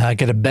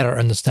get a better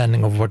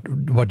understanding of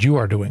what you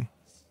are doing?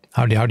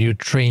 How do you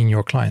train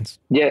your clients?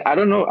 Yeah, I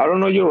don't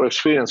know your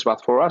experience,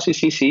 but for us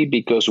it's easy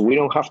because we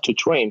don't have to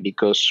train,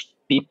 because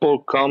people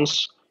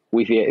comes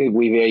with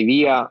the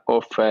idea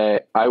of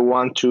I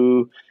want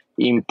to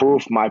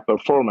improve my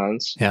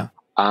performance. Yeah.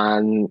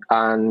 And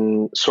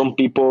some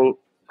people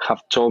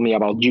have told me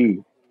about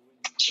you.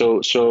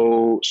 So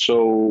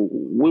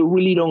we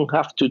really don't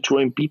have to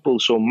train people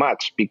so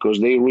much, because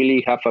they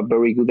really have a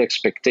very good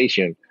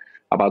expectation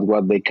about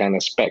what they can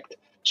expect.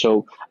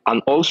 So,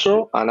 and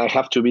I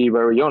have to be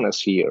very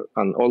honest here,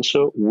 and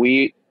also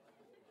we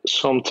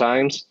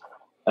sometimes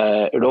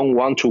don't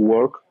want to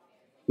work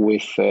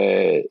with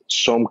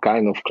some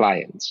kind of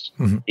clients.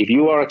 Mm-hmm. If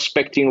you are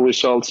expecting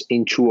results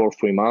in 2 or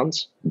 3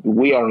 months,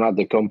 we are not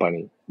the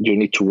company you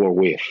need to work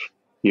with,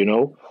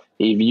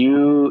 If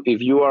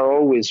you are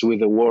always with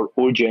the word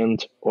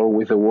urgent or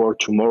with the word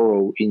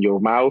tomorrow in your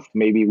mouth,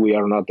 maybe we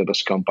are not the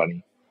best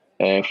company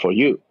for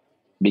you,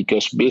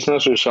 because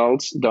business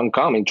results don't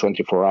come in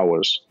 24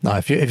 hours. No,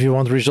 if you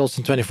want results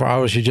in 24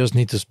 hours, you just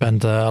need to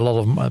spend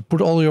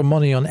put all your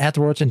money on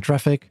AdWords and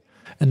traffic,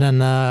 and then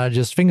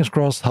just fingers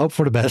crossed, hope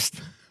for the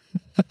best.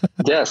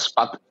 Yes,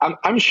 but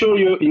I'm sure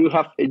you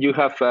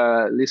have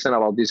listened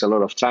about this a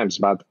lot of times,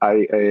 but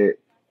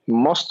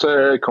most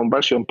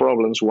conversion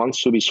problems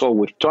wants to be solved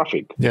with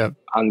traffic. Yeah,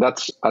 and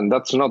that's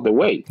not the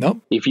way. No.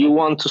 If you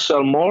want to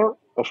sell more,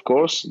 of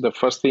course, the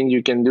first thing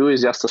you can do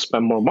is just to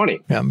spend more money.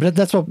 Yeah, but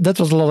that's what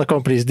a lot of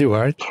companies do,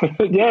 right?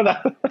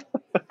 Yeah,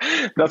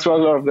 that's what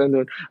a lot of them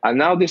do. And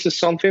now this is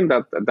something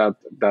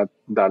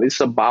that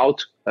is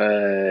about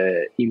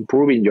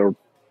improving your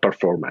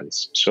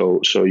performance.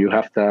 So you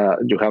have to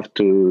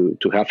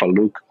have a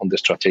look on the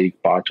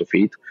strategic part of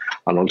it,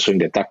 and also in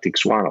the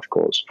tactics one, of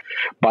course.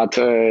 But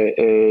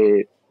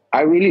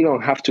I really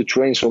don't have to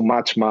train so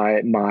much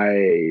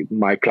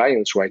my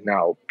clients right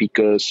now,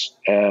 because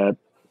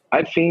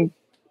I think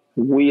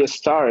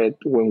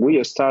when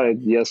we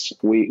started, yes,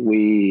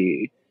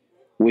 we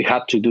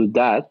had to do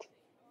that.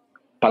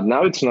 But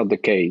now it's not the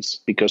case,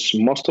 because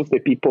most of the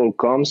people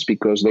comes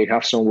because they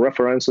have some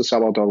references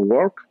about our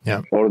work,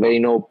 or they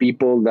know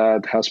people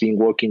that has been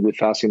working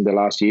with us in the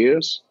last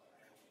years,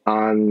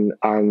 and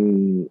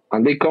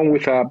they come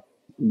with a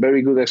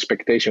very good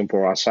expectation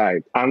for our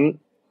side. And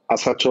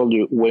as I told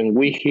you, when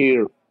we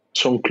hear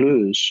some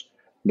clues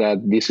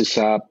that this is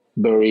a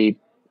very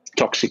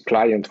toxic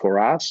client for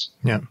us,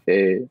 Yeah.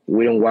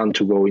 we don't want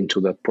to go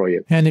into that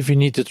project. And if you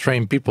need to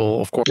train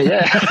people, of course,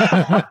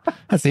 Yeah.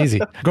 that's easy.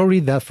 Go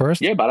read that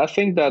first. Yeah, but I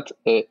think that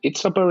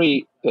it's a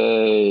very,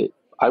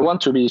 I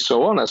want to be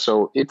so honest,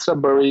 so it's a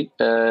very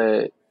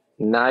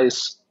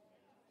nice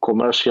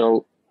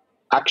commercial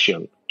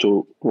action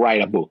to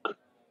write a book.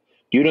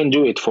 You don't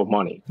do it for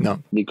money.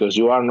 No. Because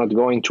you are not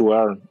going to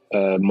earn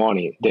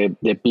money.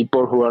 The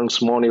people who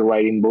earns money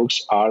writing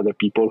books are the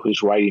people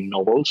who's writing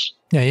novels.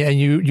 Yeah, yeah.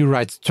 You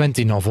write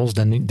 20 novels,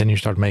 then you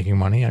start making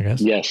money, I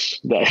guess. Yes.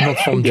 Not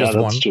from just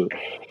that's one. True.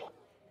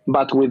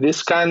 But with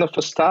this kind of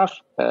stuff,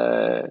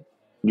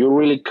 you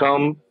really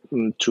come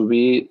to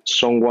be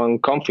someone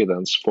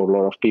confidence for a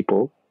lot of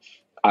people.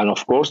 And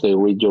of course, they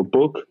read your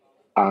book.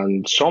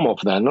 And some of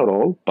them, not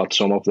all, but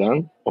some of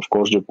them, of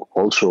course, you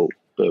also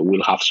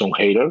will have some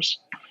haters.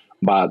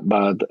 But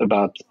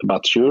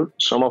sure,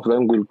 some of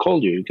them will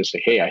call you. You can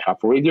say, hey, I have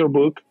read your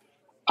book,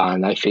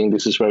 and I think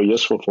this is very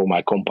useful for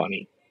my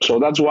company. So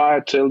that's why I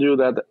tell you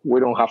that we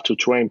don't have to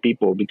train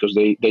people because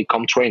they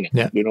come training,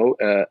 Yeah.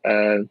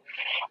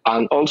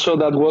 And also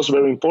that was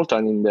very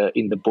important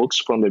in the books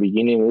from the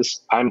beginning is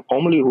I'm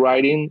only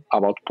writing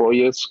about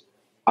projects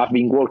I've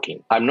been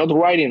working. I'm not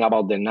writing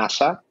about the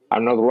NASA.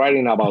 I'm not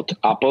writing about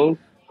Apple,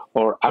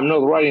 or I'm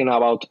not writing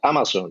about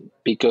Amazon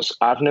because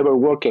I've never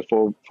worked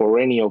for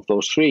any of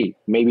those three.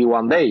 Maybe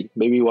one day,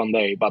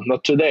 but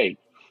not today.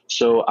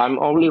 So I'm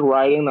only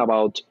writing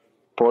about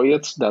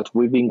projects that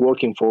we've been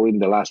working for in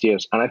the last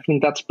years. And I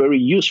think that's very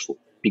useful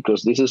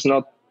because this is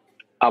not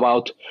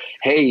about,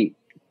 hey,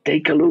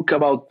 take a look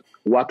about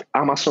what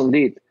Amazon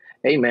did.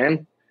 Hey,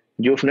 man,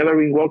 you've never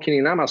been working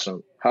in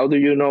Amazon. How do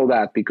you know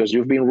that? Because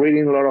you've been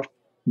reading a lot of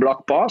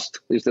blog posts.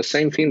 It's the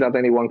same thing that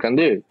anyone can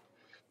do.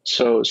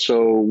 So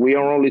we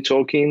are only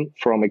talking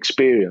from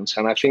experience,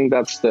 and I think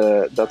that's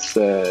the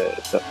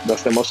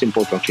most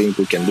important thing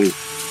we can do.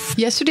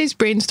 Yesterday's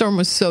brainstorm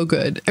was so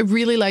good. I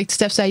really liked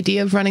Steph's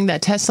idea of running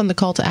that test on the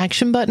call to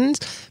action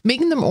buttons.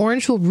 Making them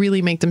orange will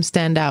really make them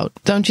stand out,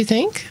 don't you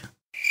think?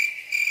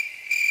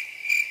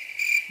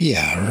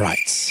 Yeah,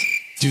 right.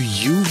 Do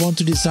you want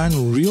to design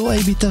real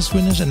A/B test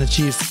winners and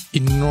achieve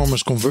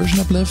enormous conversion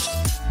uplift?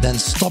 Then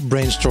stop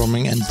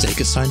brainstorming and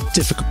take a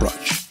scientific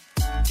approach.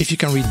 If you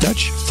can read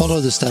Dutch, follow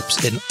the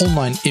steps in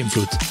Online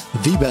Invloed,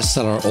 the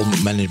bestseller on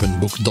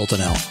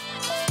managementbook.nl.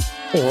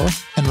 Or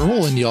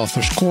enroll in the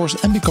author's course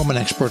and become an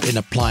expert in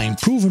applying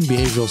proven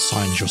behavioral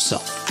science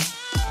yourself.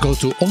 Go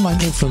to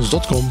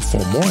onlineinfluence.com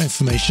for more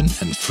information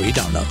and free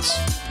downloads.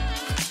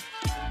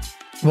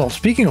 Well,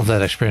 speaking of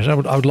that experience,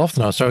 I would love to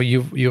know. So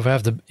you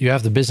have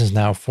the business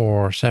now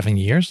for 7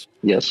 years.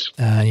 Yes.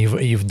 And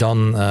you've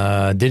done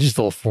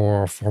digital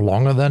for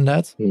longer than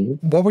that.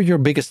 Mm-hmm. What were your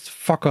biggest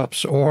fuck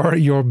ups or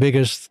your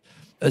biggest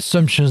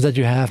assumptions that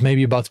you have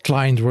maybe about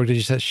client work that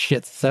you said,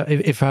 shit,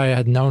 if I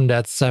had known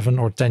that 7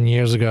 or 10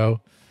 years ago,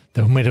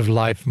 that would have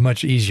life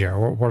much easier?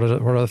 What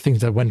are the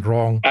things that went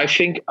wrong? I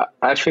think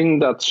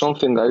that's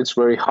something that is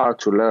very hard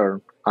to learn,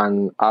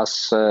 and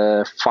as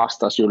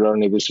fast as you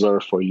learn it is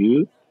better for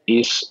you.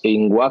 Is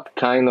in what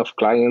kind of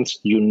clients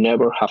you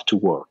never have to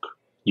work.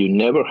 You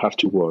never have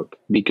to work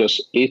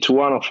because each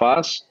one of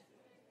us,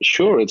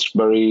 sure, it's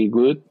very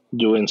good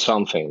doing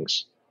some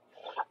things.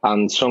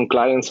 And some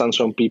clients and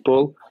some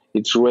people,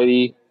 it's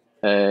ready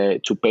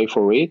to pay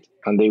for it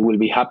and they will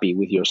be happy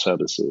with your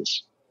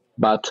services.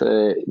 But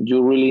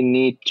you really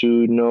need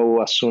to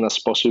know as soon as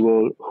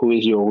possible who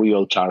is your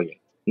real target.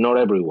 Not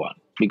everyone.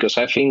 Because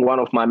I think one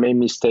of my main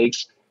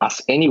mistakes as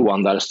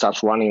anyone that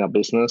starts running a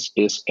business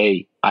is,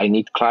 I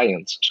need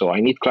clients. So I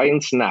need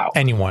clients now.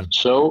 Anyone.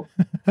 So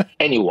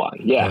anyone,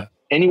 yeah.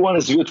 Anyone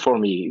is good for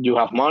me. You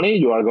have money,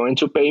 you are going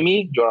to pay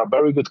me, you are a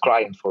very good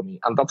client for me.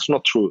 And that's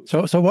not true.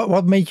 So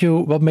what made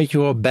you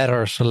a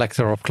better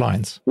selector of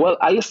clients? Well,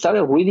 I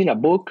started reading a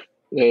book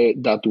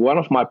that one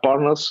of my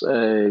partners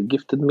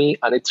gifted me,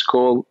 and it's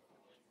called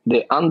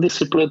The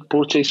Undisciplined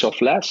Purchase of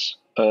Less.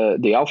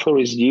 The author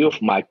is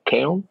Geoff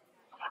McKeown.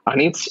 And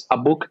it's a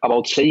book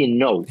about saying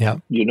no. Yeah.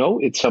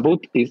 It's a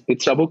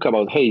book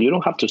about, hey, you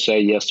don't have to say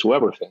yes to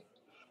everything.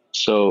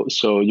 So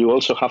you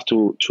also have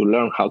to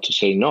learn how to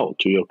say no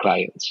to your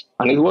clients.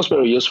 And it was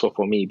very useful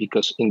for me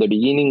because in the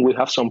beginning we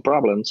have some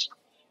problems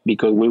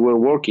because we were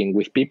working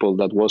with people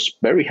that was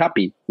very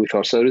happy with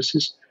our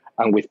services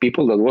and with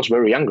people that was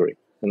very angry.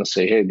 And I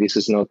say, hey, this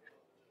is not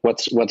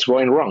what's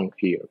going wrong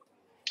here.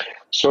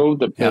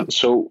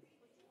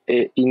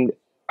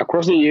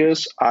 Across the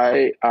years,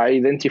 I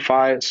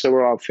identify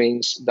several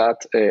things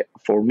that,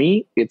 for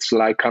me, it's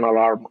like an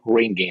alarm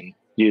ringing,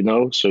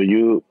 so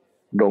you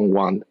don't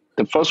want.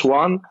 The first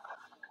one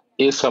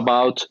is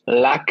about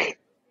lack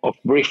of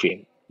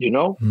briefing,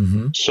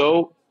 Mm-hmm.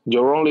 So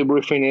your only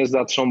briefing is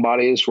that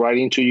somebody is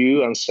writing to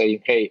you and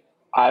saying, hey,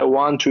 I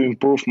want to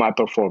improve my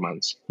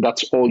performance.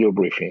 That's all your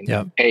briefing.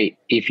 Yeah. Hey,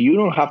 if you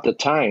don't have the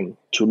time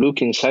to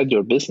look inside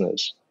your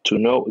business, to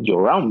know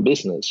your own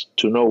business,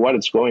 to know what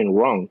is going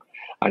wrong,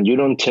 and you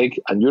don't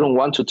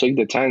want to take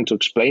the time to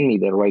explain me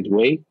the right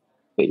way,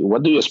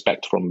 what do you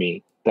expect from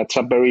me? That's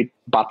a very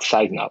bad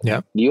signal.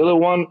 Yeah. The other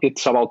one,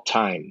 it's about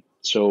time.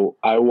 So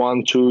I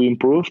want to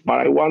improve, but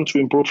I want to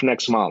improve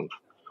next month,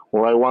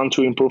 or I want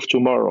to improve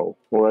tomorrow,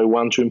 or I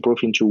want to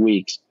improve in 2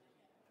 weeks.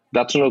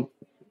 That's not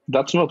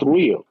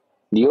real.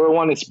 The other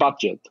one is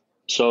budget.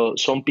 So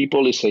some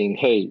people is saying,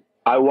 hey,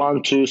 I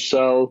want to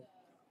sell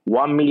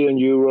 1 million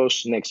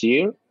euros next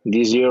year.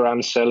 This year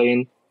I'm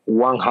selling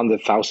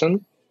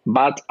 100,000,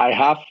 but I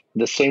have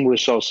the same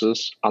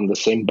resources and the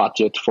same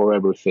budget for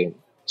everything.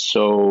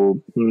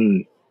 So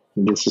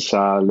this is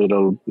a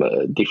little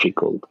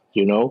difficult,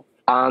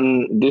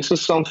 And this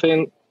is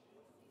something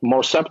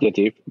more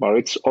subjective, but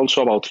it's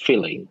also about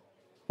feeling.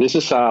 This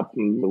is a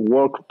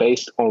work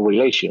based on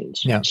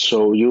relations. Yeah.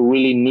 So you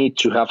really need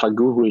to have a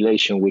good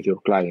relation with your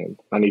client.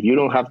 And if you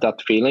don't have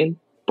that feeling,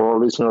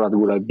 probably it's not a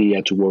good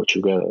idea to work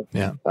together.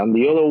 Yeah. And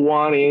the other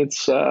one,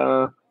 it's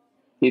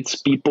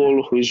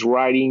people who is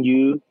writing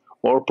you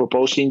or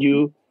proposing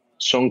you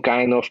some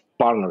kind of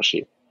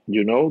partnership.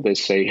 They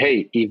say,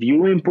 hey, if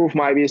you improve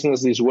my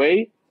business this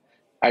way,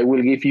 I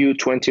will give you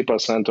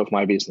 20% of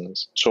my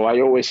business. So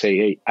I always say,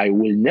 hey, I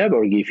will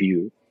never give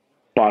you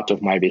part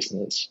of my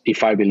business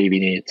if I believe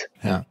in it.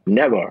 Yeah.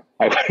 Never.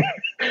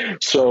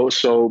 So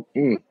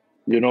you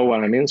know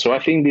what I mean? So I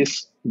think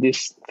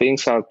these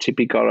things are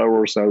typical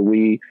errors that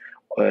we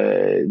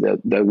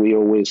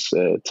always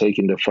take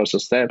in the first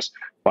steps,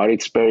 but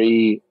it's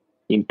very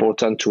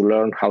important to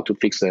learn how to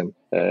fix them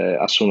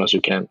as soon as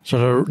you can.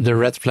 So the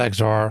red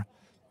flags are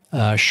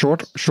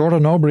short or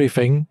no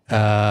briefing,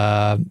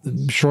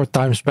 short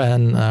time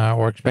span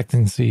or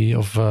expectancy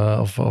of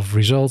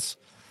results,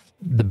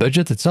 the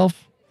budget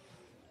itself,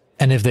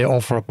 and if they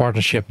offer a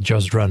partnership,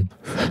 just run.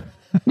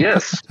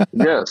 Yes, and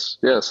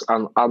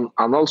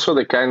also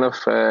the kind of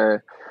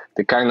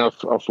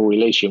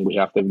relation we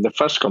have, the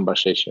first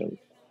conversation,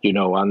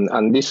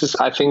 and this is,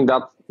 I think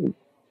that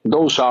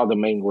those are the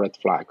main red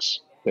flags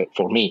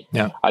for me.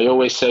 Yeah. I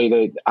always say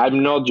that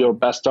I'm not your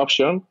best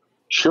option.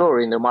 Sure,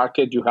 in the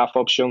market you have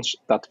options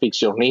that fix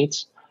your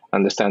needs,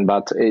 understand.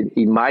 But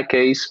in my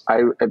case,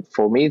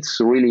 for me, it's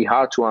really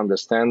hard to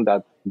understand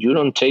that you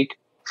don't take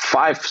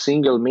 5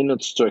 single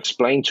minutes to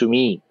explain to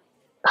me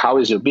how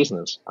is your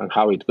business and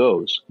how it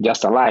goes.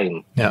 Just a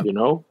line,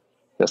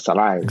 just a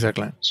line.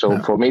 Exactly. So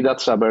for me,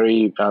 that's a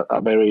very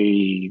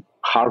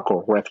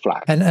hardcore red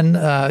flag. And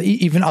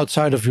even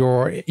outside of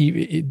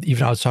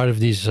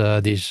these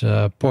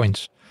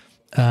points,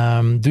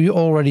 do you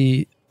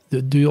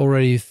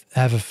already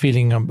have a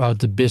feeling about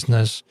the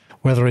business,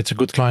 whether it's a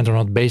good client or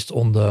not, based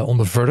on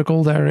the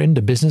vertical they're in,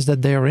 the business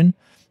that they are in?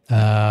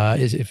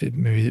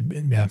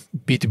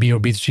 B2B or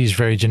B2C is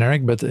very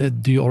generic, but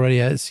do you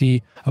already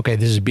see, okay,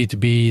 this is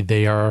B2B,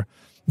 they are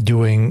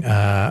doing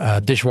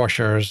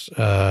dishwashers,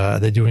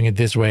 they're doing it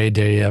this way,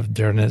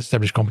 they're an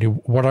established company.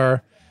 What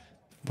are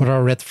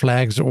red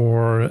flags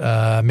or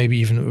maybe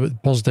even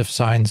positive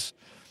signs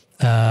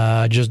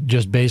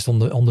just based on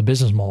the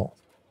business model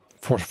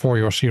for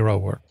your CRO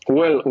work?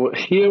 Well,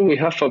 here we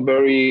have a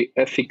very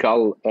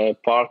ethical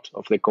part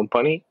of the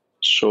company.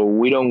 So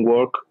we don't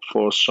work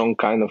for some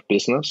kind of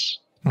business.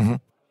 Mm-hmm.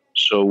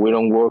 So we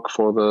don't work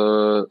for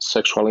the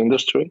sexual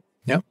industry.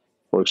 Yeah.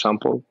 For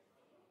example,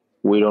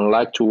 we don't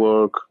like to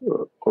work,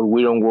 or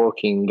we don't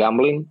work in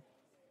gambling,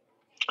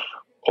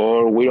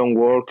 or we don't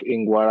work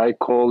in what I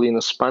call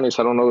in Spanish,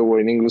 I don't know the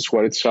word in English,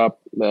 what it's a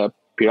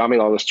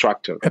pyramidal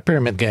structure. A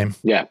pyramid game.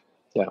 Yeah.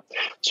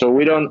 So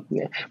we don't,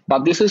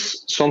 but this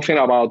is something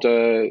about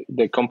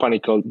the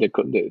company the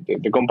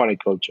company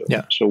culture.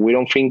 Yeah. So we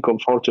don't feel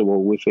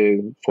comfortable with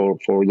it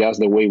for just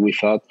the way we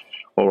thought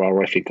or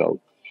are ethical.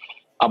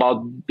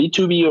 About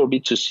B2B or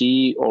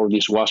B2C or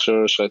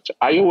dishwashers,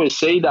 I always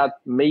say that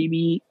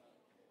maybe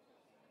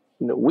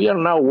we are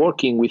now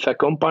working with a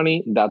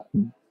company that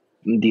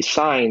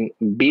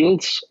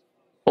builds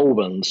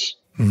ovens,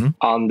 mm-hmm.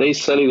 and they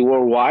sell it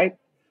worldwide.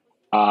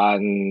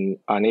 And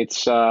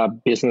it's a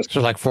business.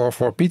 So like for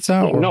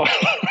pizza? Or? No,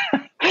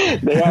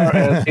 they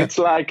are. It's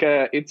like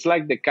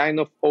the kind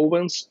of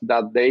ovens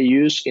that they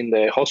use in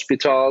the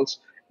hospitals,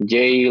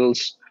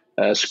 jails,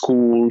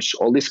 schools.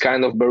 All these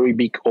kind of very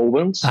big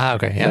ovens.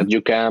 Okay. Yeah.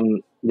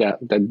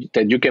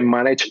 That you can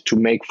manage to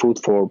make food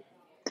for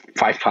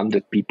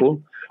 500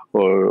 people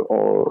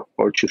or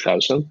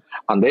 2,000,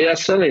 and they are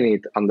selling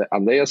it, and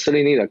they are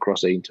selling it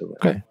across the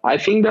internet. Okay. I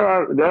think there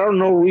are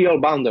no real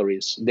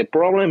boundaries. The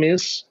problem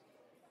is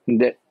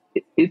that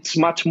it's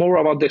much more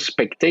about the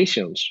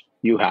expectations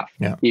you have.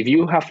 Yeah. If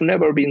you have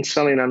never been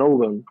selling an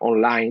oven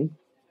online,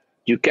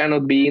 you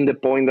cannot be in the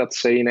point that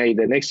saying, hey,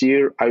 the next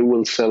year I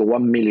will sell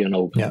 1 million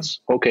ovens.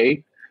 Yeah.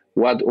 Okay.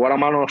 What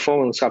amount of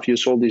ovens have you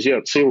sold this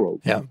year? 0.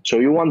 Yeah. So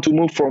you want to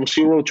move from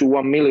 0 to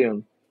 1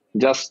 million,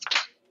 just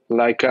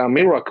like a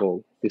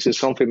miracle. This is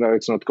something that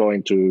it's not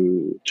going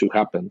to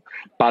happen.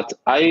 But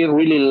I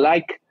really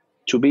like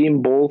to be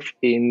involved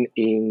in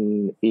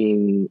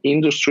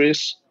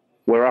industries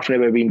where I've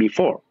never been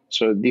before.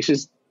 So this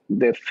is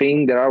the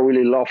thing that I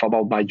really love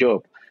about my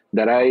job,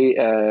 that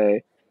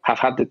I have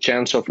had the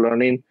chance of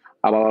learning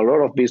about a lot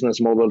of business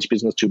models,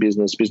 business to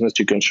business, business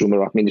to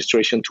consumer,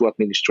 administration to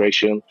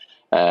administration,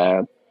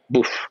 a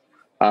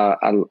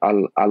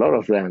lot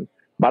of them.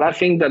 But I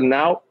think that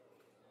now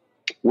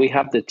we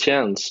have the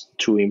chance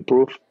to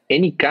improve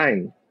any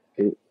kind.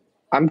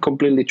 I'm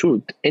completely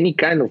true. Any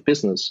kind of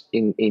business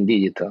in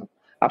digital,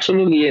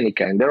 absolutely any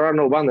kind. There are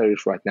no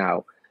boundaries right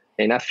now.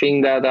 And I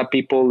think that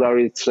people that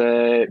it's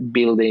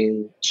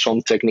building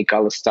some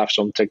technical stuff,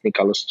 some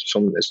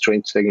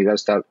strange technical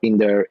stuff in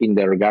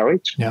their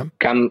garage,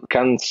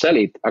 can sell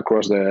it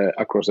across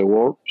the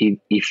world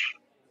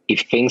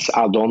if things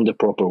are done the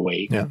proper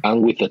way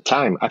and with the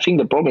time. I think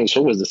the problem is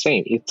always the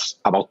same. It's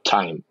about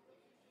time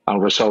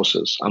and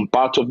resources, and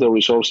part of the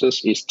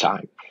resources is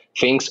time.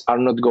 Things are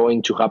not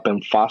going to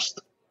happen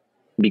fast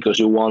because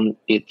you want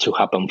it to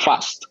happen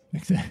fast.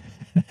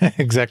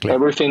 Exactly.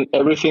 Everything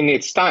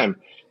needs time.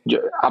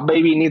 A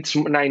baby needs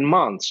 9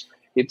 months.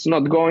 It's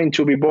not going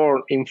to be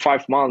born in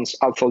 5 months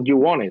after you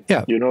want it.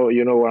 Yeah. You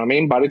know what I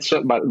mean? But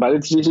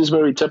this is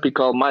very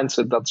typical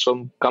mindset that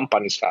some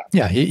companies have.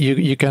 Yeah,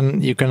 you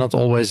cannot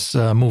always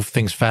move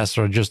things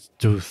faster just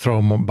to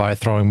by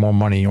throwing more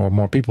money or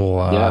more people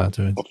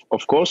to it.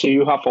 Of course, if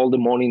you have all the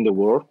money in the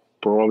world,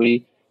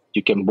 probably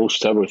you can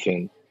boost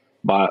everything.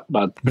 But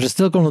it's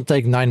still going to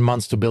take 9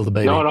 months to build a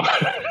baby. No.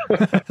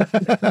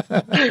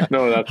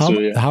 No, that's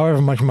true. Yeah.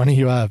 However much money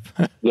you have.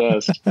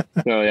 Yes.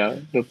 No, yeah,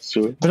 that's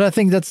true. But I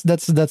think that's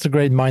a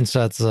great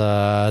mindset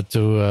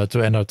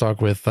to end our talk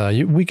with.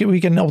 We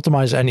can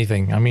optimize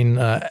anything. I mean,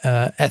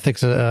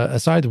 ethics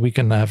aside, we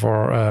can have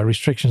our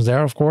restrictions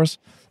there, of course,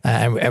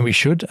 and we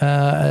should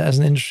as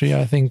an industry,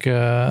 I think.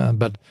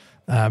 But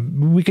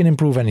we can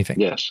improve anything.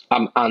 Yes,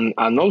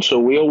 and also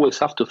we always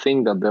have to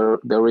think that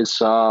there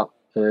is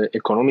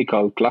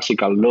economical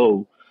classical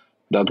law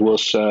that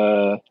was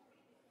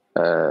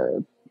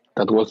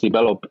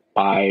developed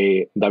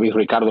by David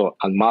Ricardo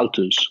and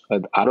Malthus.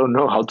 I don't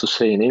know how to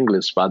say in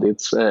English, but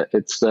it's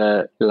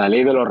la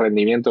ley de los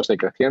rendimientos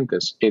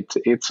decrecientes.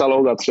 It's a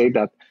law that says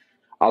that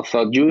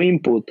although you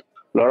input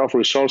a lot of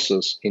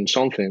resources in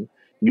something,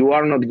 you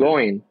are not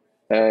going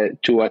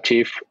to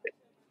achieve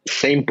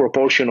same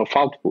proportion of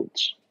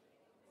outputs.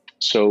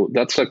 So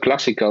that's a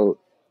classical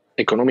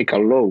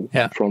economical law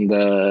from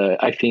the,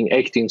 I think,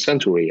 18th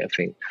century, I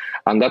think.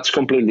 And that's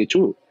completely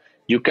true.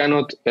 You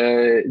cannot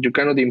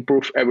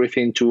improve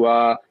everything to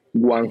a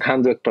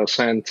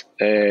 100%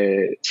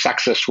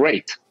 success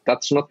rate.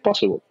 That's not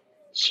possible.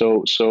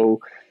 So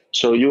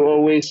you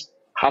always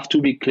have to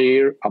be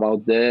clear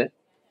about the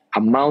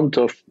amount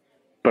of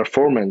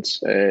performance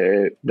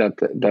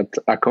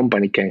that a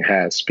company can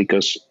have,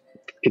 because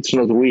it's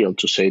not real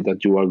to say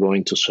that you are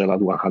going to sell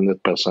at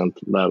 100%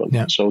 level.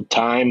 Yeah. So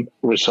time,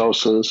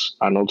 resources,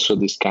 and also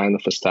this kind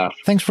of stuff.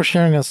 Thanks for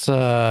sharing us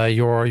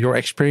your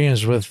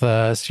experience with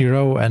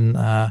CRO, and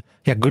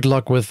good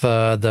luck with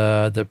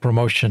the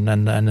promotion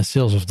and the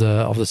sales of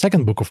the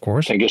second book, of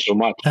course. Thank you so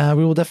much.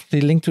 We will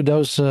definitely link to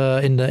those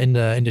in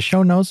the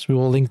show notes. We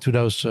will link to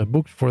those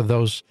books for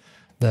those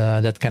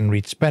that can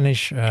read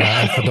Spanish,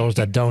 and for those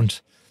that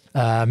don't.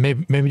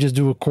 Maybe just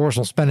do a course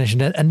on Spanish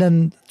and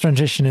then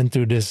transition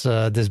into this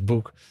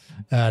book.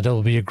 That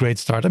will be a great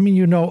start. I mean,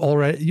 you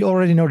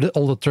already know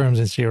all the terms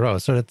in CRO,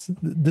 so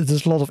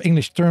there's a lot of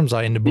English terms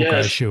in the book, I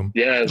assume.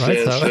 Yes,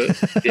 right?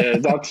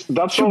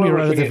 That's all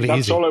everything.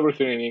 That's all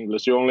everything in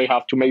English. You only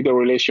have to make the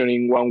relation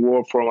in one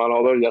word from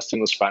another, just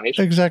in Spanish.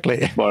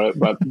 Exactly.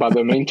 But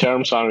the main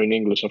terms are in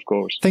English, of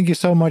course. Thank you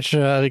so much,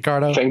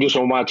 Ricardo. Thank you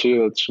so much.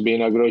 It's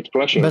been a great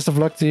pleasure. Best of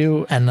luck to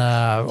you, and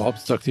hope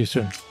to talk to you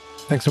soon.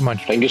 Thanks so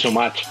much. Thank you so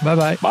much.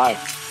 Bye-bye. Bye.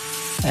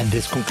 And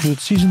this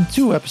concludes Season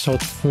 2,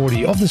 Episode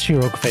 40 of the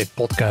CRO Cafe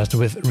podcast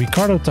with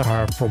Ricardo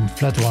Tayar from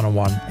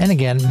Flat101. And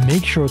again,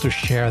 make sure to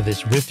share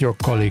this with your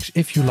colleagues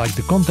if you like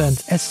the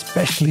content,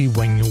 especially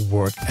when you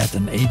work at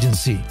an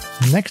agency.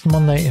 Next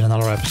Monday in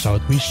another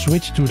episode, we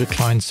switch to the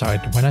client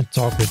side when I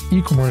talk with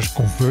e-commerce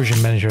conversion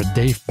manager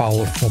Dave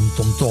Powell from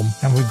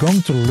TomTom. And we're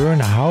going to learn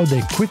how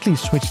they quickly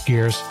switched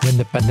gears when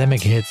the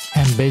pandemic hit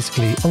and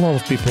basically a lot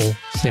of people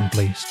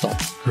simply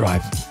stopped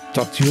driving.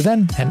 Talk to you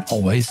then, and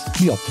always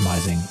be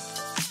optimizing.